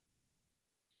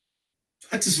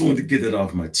 I just wanted to get that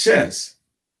off my chest.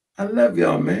 I love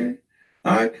y'all, man.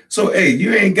 All right. So hey,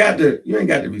 you ain't got to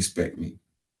respect me.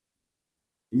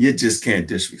 You just can't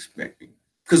disrespect me.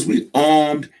 Because we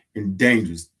armed and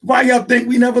dangerous. Why y'all think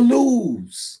we never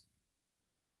lose?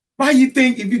 Why you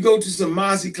think if you go to some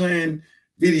Mossy Clan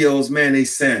videos, man, they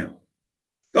sound?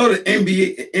 Go to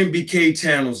MBK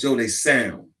channels, yo, they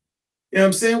sound. You know what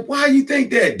I'm saying? Why you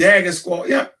think that Dagger Squad?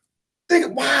 Yeah,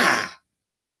 think why?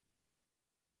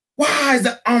 Why is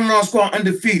the Amron Squad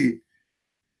undefeated?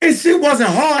 And shit wasn't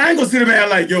hard. I ain't gonna sit there and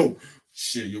like, yo,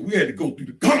 shit, yo, we had to go through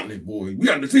the gauntlet, boy. We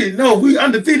undefeated. No, we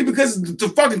undefeated because the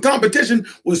fucking competition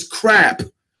was crap.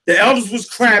 The elders was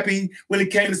crappy when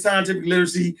it came to scientific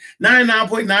literacy.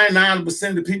 99.99%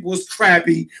 of the people was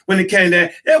crappy when it came to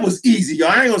that. That was easy, y'all.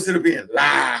 I ain't gonna sit up here and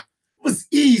lie. It was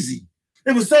easy.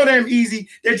 It was so damn easy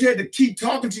that you had to keep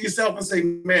talking to yourself and say,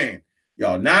 man,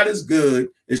 y'all not as good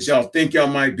as y'all think y'all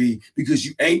might be because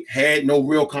you ain't had no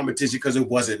real competition because it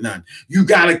wasn't none. You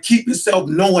got to keep yourself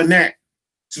knowing that.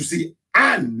 So see,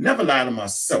 I never lie to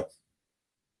myself.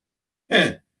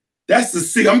 Man, that's the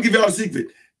secret. I'm going to give y'all a secret.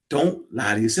 Don't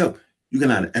lie to yourself. You can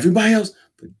lie to everybody else,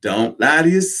 but don't lie to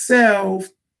yourself.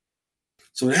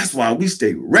 So that's why we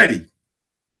stay ready.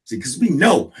 See, because we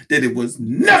know that it was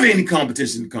never any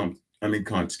competition in the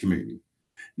conscious community.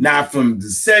 Not from the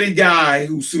SETI guy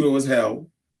who's pseudo as hell,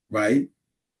 right?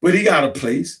 But he got a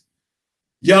place.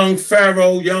 Young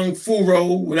Pharaoh, young Furo,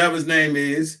 whatever his name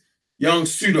is, young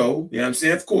pseudo, you know what I'm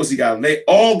saying? Of course they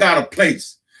all got a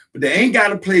place, but they ain't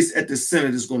got a place at the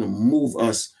center that's going to move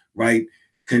us, right,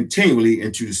 continually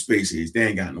into the space age. They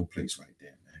ain't got no place right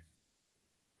there, man.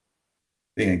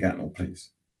 They ain't got no place.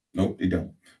 Nope, they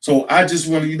don't. So I just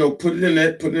want to, put it in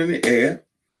the air,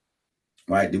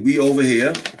 right? That we over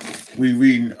here, we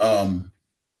reading, let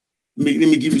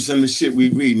me give you some of the shit we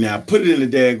read now. Put it in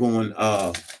the daggone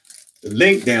the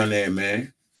link down there,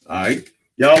 man. All right.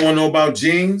 Y'all want to know about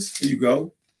genes? Here you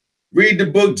go. Read the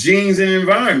book Genes and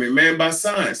Environment, man, by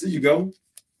Science. Here you go.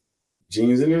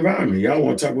 Genes and Environment. Y'all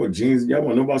want to talk about genes? Y'all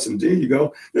want to know about some genes? Here you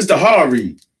go. This is the hard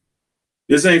read.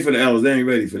 This ain't for the elders. They ain't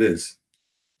ready for this.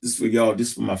 This is for y'all. This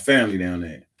is for my family down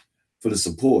there. For the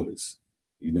supporters.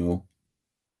 Y'all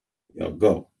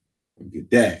go. Get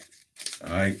that.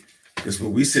 All right. That's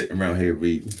what we sitting around here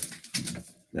reading. You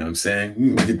know what I'm saying? We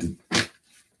gonna get the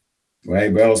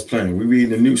right, but I was playing. We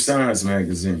reading the New Science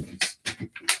magazines.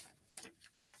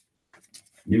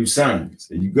 New Science.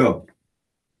 There you go.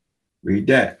 Read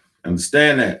that.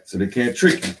 Understand that so they can't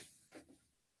trick you.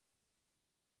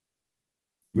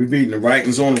 We're reading the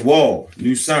writings on the wall.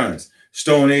 New Science.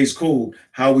 Stone Age Code.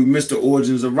 How we missed the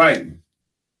origins of writing.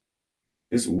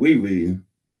 That's what we reading.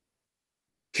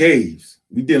 Caves.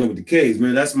 We dealing with the caves,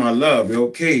 man. That's my love, yo.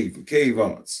 Cave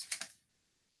arts.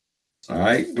 All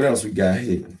right. What else we got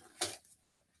here?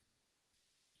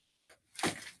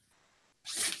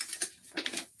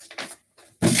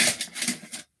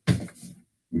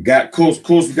 We got, of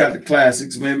course, we got the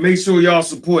classics, man. Make sure y'all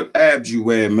support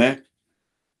Abjuware, man.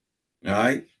 All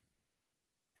right.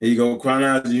 Here you go.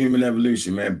 Chronology of Human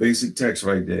Evolution, man. Basic text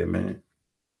right there, man.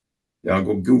 Y'all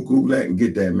go Google that and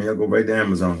get that, man. Y'all go right to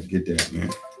Amazon and get that, man.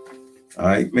 All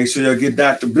right. Make sure y'all get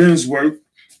Dr. Ben's work.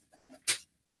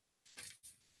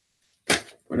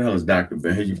 What the hell is Dr.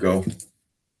 Ben? Here you go.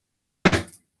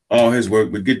 All his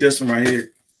work. But get this one right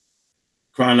here.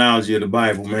 Chronology of the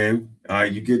Bible, man. All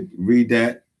right. You read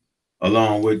that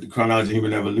along with the Chronology of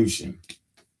Human Evolution.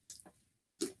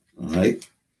 All right.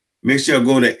 Make sure you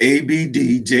go to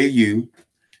ABDJUWEAR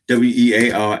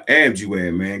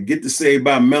Abjuware, man. Get the Saved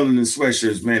by Melanin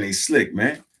sweatshirts, man. They slick,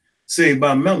 man. Saved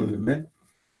by Melanin, man.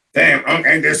 Damn,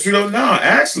 and that's true. No,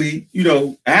 actually,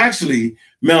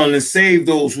 melanin saved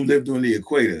those who lived on the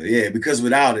equator. Yeah, because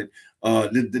without it,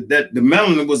 the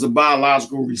melanin was a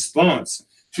biological response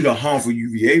to the harmful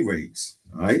UVA rays.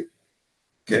 All right.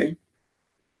 Okay.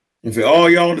 And for all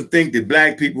y'all to think that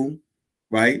black people,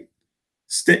 right?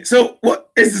 So what?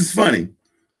 This is funny.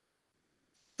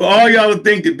 For all y'all to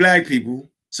think that black people,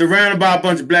 surrounded by a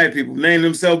bunch of black people, name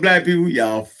themselves black people,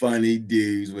 y'all funny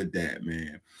dudes with that,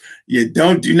 man. Yeah,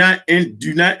 do not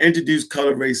introduce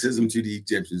color racism to the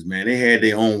Egyptians, man. They had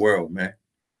their own world, man. You know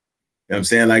what I'm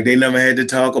saying? Like they never had to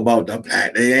talk about the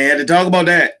black. They ain't had to talk about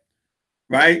that,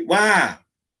 right? Why?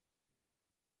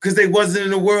 Because they wasn't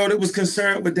in a world that was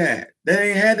concerned with that.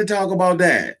 They ain't had to talk about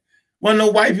that. Wasn't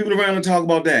no white people around to talk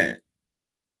about that.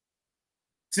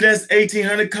 See, that's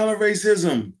 1800 color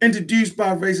racism introduced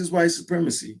by racist white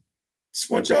supremacy. Just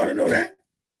want y'all to know that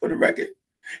for the record.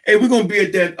 Hey, we're gonna be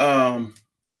at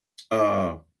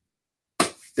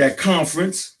that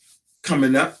conference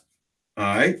coming up. All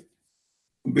right,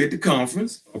 we'll be at the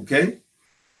conference. Okay,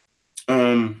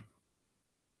 gonna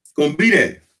be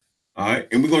there. All right,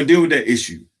 and we're gonna deal with that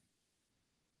issue.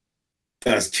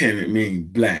 Us can mean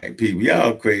black people.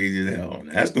 Y'all crazy as hell.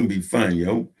 That's gonna be fun,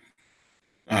 yo.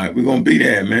 All right, we're gonna be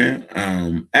there, man.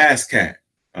 ASCAP.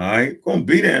 All right, gonna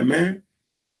be there, man.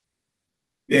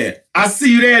 Yeah, I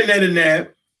see you there, Ned and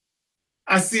Nab.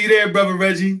 I see you there, brother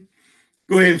Reggie.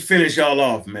 Go ahead and finish y'all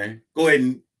off, man. Go ahead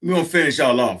and we're gonna finish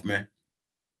y'all off, man.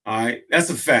 All right, that's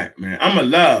a fact, man. I'ma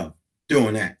love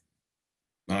doing that.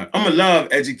 All right, I'ma love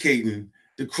educating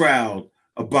the crowd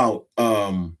about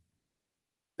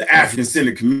the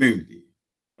African-centered community.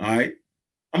 All right,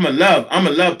 I'ma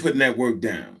love putting that work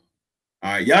down.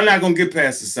 All right, y'all not gonna get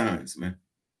past the science, man.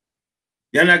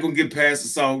 Y'all not gonna get past the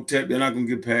Salt-Tep. You're not gonna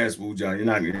get past Wuja. You're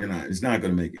not. It's not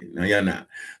gonna make it. No, y'all not.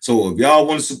 So if y'all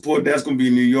want to support, that's gonna be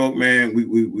in New York, man.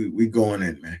 We going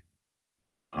in, man.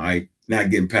 All right, not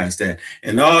getting past that.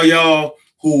 And all y'all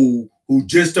who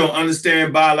just don't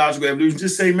understand biological evolution,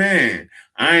 just say, man,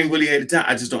 I ain't really had the time.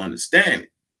 I just don't understand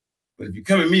it. But if you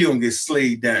come at me, you're gonna get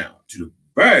slayed down to the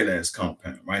very last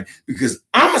compound, right? Because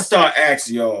I'm gonna start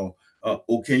asking y'all.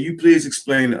 Can you please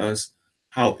explain to us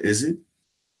how is it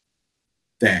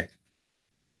that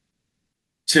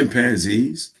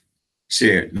chimpanzees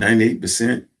share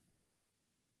 98%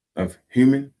 of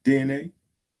human DNA?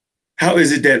 How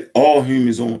is it that all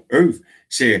humans on Earth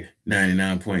share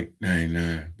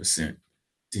 99.99%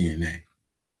 DNA?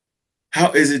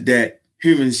 How is it that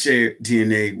humans share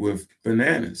DNA with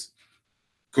bananas,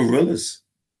 gorillas,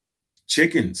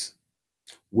 chickens,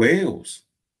 whales,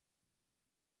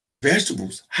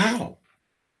 vegetables? How?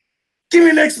 Give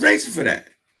me an explanation for that.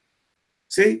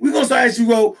 See, we're going to start asking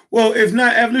you, well, if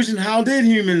not evolution, how did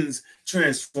humans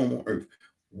transform on Earth?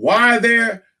 Why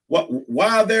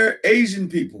are there Asian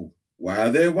people? Why are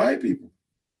there white people?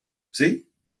 See?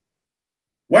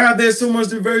 Why are there so much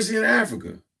diversity in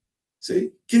Africa?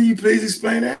 See? Can you please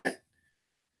explain that?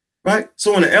 Right?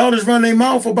 So when the elders run their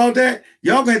mouth about that,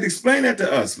 y'all gonna have to explain that to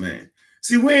us, man.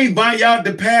 See, we ain't buying y'all.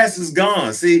 The past is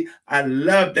gone. See, I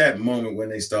love that moment when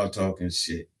they start talking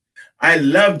shit. I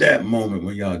love that moment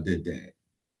when y'all did that.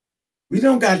 We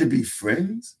don't got to be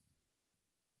friends.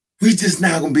 We just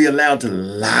not gonna be allowed to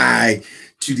lie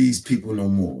to these people no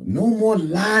more. No more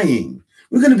lying.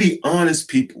 We're going to be honest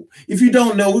people. If you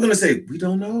don't know, we're going to say, we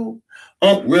don't know.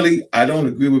 Really, I don't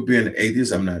agree with being an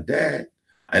atheist. I'm not that.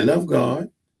 I love God,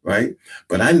 right?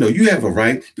 But I know you have a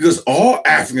right because all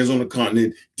Africans on the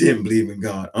continent didn't believe in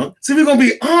God. So we're going to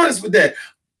be honest with that.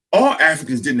 All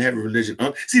Africans didn't have a religion.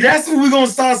 See, that's what we're going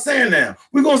to start saying now.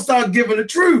 We're going to start giving the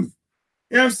truth.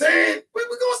 You know what I'm saying? We're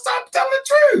going to stop telling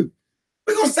the truth.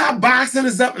 We're going to stop boxing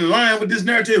us up and lying with this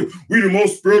narrative. We the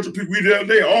most spiritual people we did.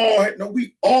 They all had, no,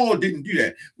 we all didn't do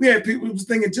that. We had people who was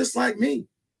thinking just like me.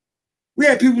 We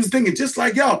had people who was thinking just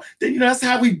like y'all. Then, that's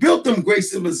how we built them great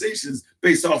civilizations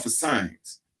based off of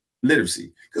science,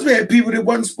 literacy. Because we had people that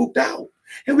wasn't spooked out.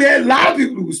 And we had a lot of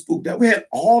people who were spooked out. We had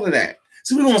all of that.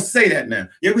 So we're going to say that now.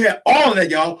 Yeah, we had all of that,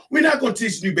 y'all. We're not going to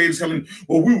teach new babies coming,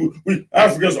 well, we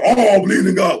Africans all believe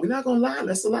in God. We're not going to lie.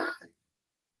 That's a lie.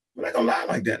 We're not going to lie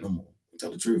like that no more.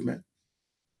 Tell the truth, man.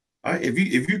 All right.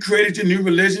 If you created your new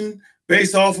religion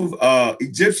based off of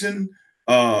ancient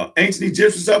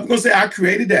Egyptian stuff, I'm going to say I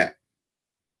created that.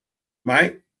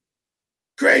 Right?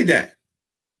 Create that.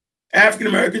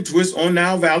 African-American twist on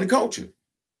Nile Valley culture.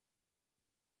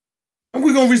 And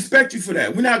we're going to respect you for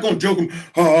that. We're not going to joke them,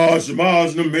 Shemaz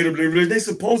and them made up their religion. They're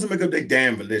supposed to make up their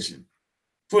damn religion.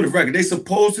 For the record, they're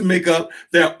supposed to make up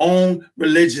their own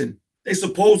religion. They're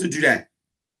supposed to do that.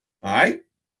 All right?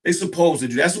 They're supposed to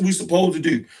do. That's what we're supposed to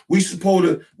do. We're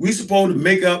supposed to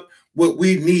make up what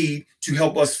we need to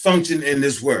help us function in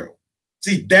this world.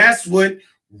 See, that's what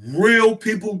real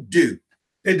people do.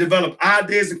 They develop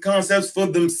ideas and concepts for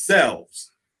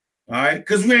themselves. All right?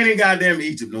 Because we ain't in goddamn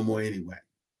Egypt no more anyway.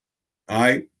 All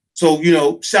right. So,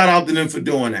 shout out to them for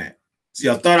doing that. See,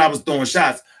 I thought I was throwing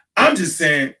shots. I'm just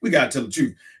saying we got to tell the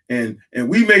truth. And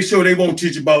we make sure they won't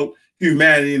teach about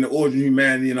humanity and the origin of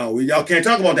humanity and all. Y'all can't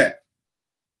talk about that.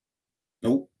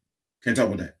 Nope. Can't talk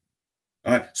about that.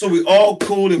 All right. So we all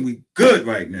cool and we good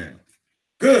right now.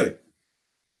 Good.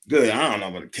 Good. I don't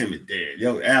know about Kim is dead.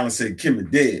 Yo, Alan said Kim is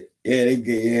dead. Yeah, they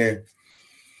get,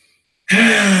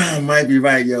 yeah. Might be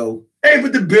right, yo. Hey,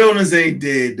 but the buildings ain't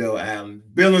dead, though, Alan.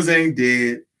 Buildings ain't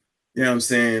dead. You know what I'm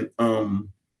saying?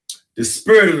 The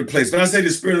spirit of the place. When I say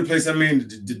the spirit of the place, I mean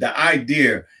the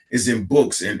idea is in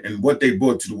books and what they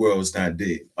brought to the world is not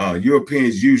dead.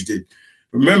 Europeans used it.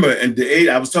 Remember, in the age,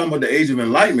 I was talking about the Age of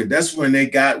Enlightenment. That's when they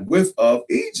got whiff of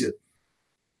Egypt.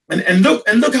 And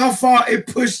look how far it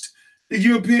pushed the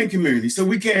European community. So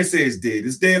we can't say it's dead.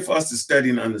 It's dead for us to study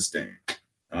and understand.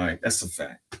 All right, that's a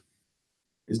fact.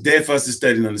 It's dead for us to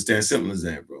study and understand. Simple as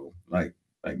that, bro. Like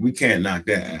we can't knock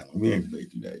that out. We ain't gonna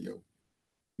do that, yo.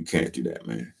 We can't do that,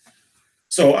 man.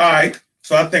 So, all right.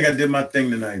 So I think I did my thing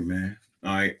tonight, man.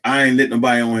 All right. I ain't let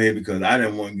nobody on here because I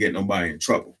didn't want to get nobody in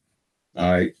trouble.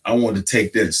 All right. I wanted to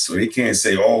take this. So they can't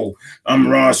say, oh, I'm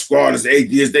Rod Squad. It's 8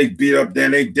 years. They beat up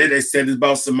then. They said it's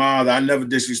about Somalia. I never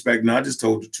disrespect. No, I just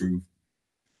told the truth.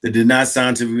 They're not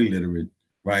scientifically literate,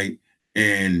 right?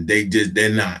 And they're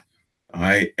not. All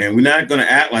right. And we're not going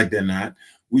to act like they're not.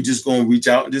 We're just going to reach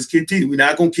out and just keep teaching. We're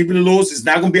not going to keep it a little. It's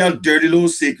not going to be our dirty little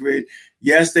secret.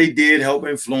 Yes, they did help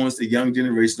influence the young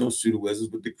generation of pseudo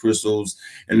wizards with the crystals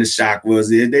and the chakras.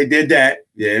 They did that.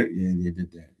 Yeah, they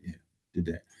did that. Yeah, did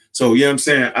that. So, you know what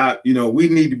I'm saying? We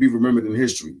need to be remembered in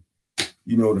history.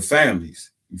 The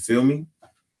families. You feel me?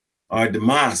 All right, the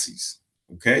Mosses.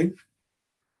 Okay?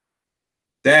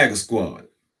 Dagger Squad.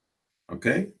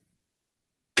 Okay?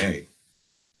 Hey.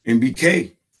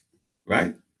 MBK.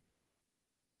 Right?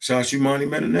 Shashumani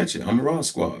Metanecha. I'm a Raw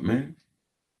Squad, man.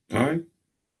 All right?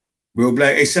 Real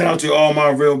black. Hey, shout out to all my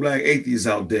real black atheists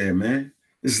out there, man.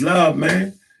 It's love,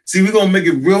 man. See, we're going to make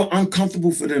it real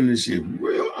uncomfortable for them this year.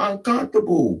 Real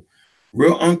uncomfortable.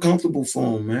 Real uncomfortable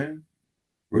for them, man.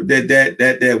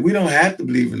 That we don't have to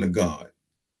believe in the God.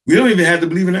 We don't even have to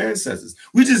believe in our ancestors.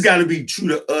 We just got to be true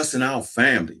to us and our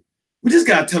family. We just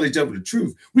got to tell each other the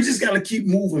truth. We just got to keep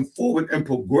moving forward and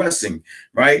progressing,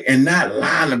 right? And not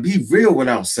lying, to be real with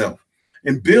ourselves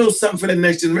and build something for the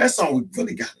next generation. That's all we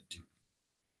really got to do,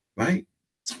 right?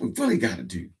 That's what we really got to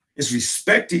do is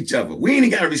respect each other. We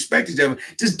ain't got to respect each other.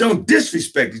 Just don't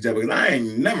disrespect each other. Because I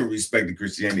ain't never respected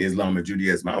Christianity, Islam, or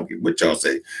Judaism. I don't care what y'all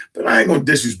say, but I ain't going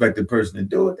to disrespect the person and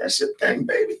do it. That's your thing,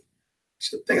 baby.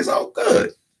 That's your thing. It's all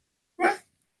good, right?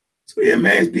 So yeah,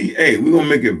 man, we're going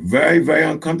to make it very, very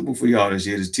uncomfortable for y'all this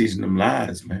year just teaching them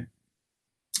lies, man.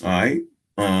 All right?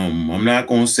 I'm not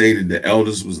going to say that the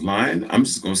elders was lying. I'm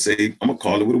just going to say, I'm going to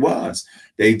call it what it was.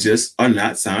 They just are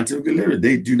not scientifically literate.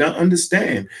 They do not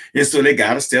understand. And so they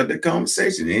got to stay up that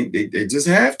conversation. They just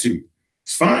have to.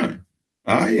 It's fine.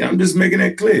 All right? I'm just making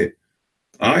that clear.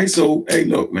 All right? So, hey,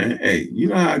 look, man. Hey, you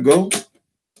know how I go.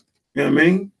 You know what I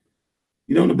mean?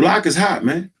 The block is hot,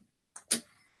 man.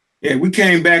 Yeah, we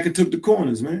came back and took the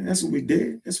corners, man. That's what we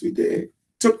did. That's what we did.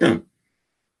 Took them.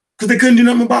 Because they couldn't do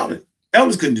nothing about it.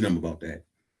 Elders couldn't do nothing about that.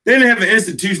 They didn't have an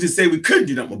institution to say we couldn't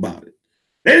do nothing about it.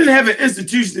 They didn't have an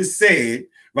institution that said,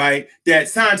 right, that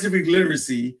scientific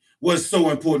literacy was so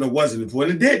important or wasn't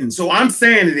important. It didn't. So I'm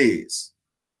saying it is.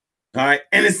 All right.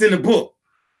 And it's in the book.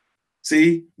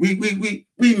 See, we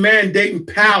mandating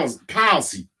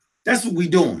policy. That's what we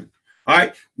doing. All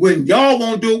right. When y'all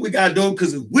won't do it, we gotta do it,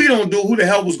 because if we don't do it, who the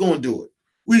hell was gonna do it?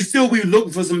 We still be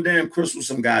looking for some damn crystals,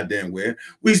 some goddamn where.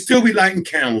 We still be lighting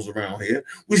candles around here.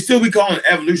 We still be calling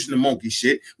evolution the monkey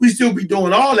shit. We still be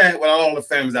doing all that with all the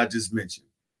families I just mentioned.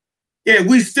 Yeah,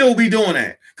 we still be doing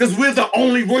that because we're the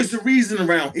only voice of reason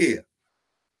around here.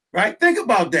 Right? Think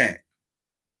about that.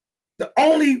 The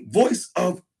only voice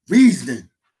of reasoning.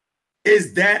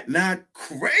 Is that not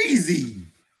crazy?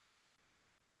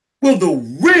 Will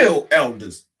the real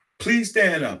elders please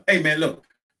stand up? Hey, man, look,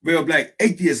 real black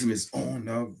atheism is on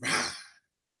the rise.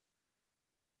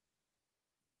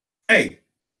 Hey,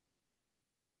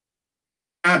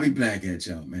 I'll be black at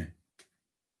y'all, man.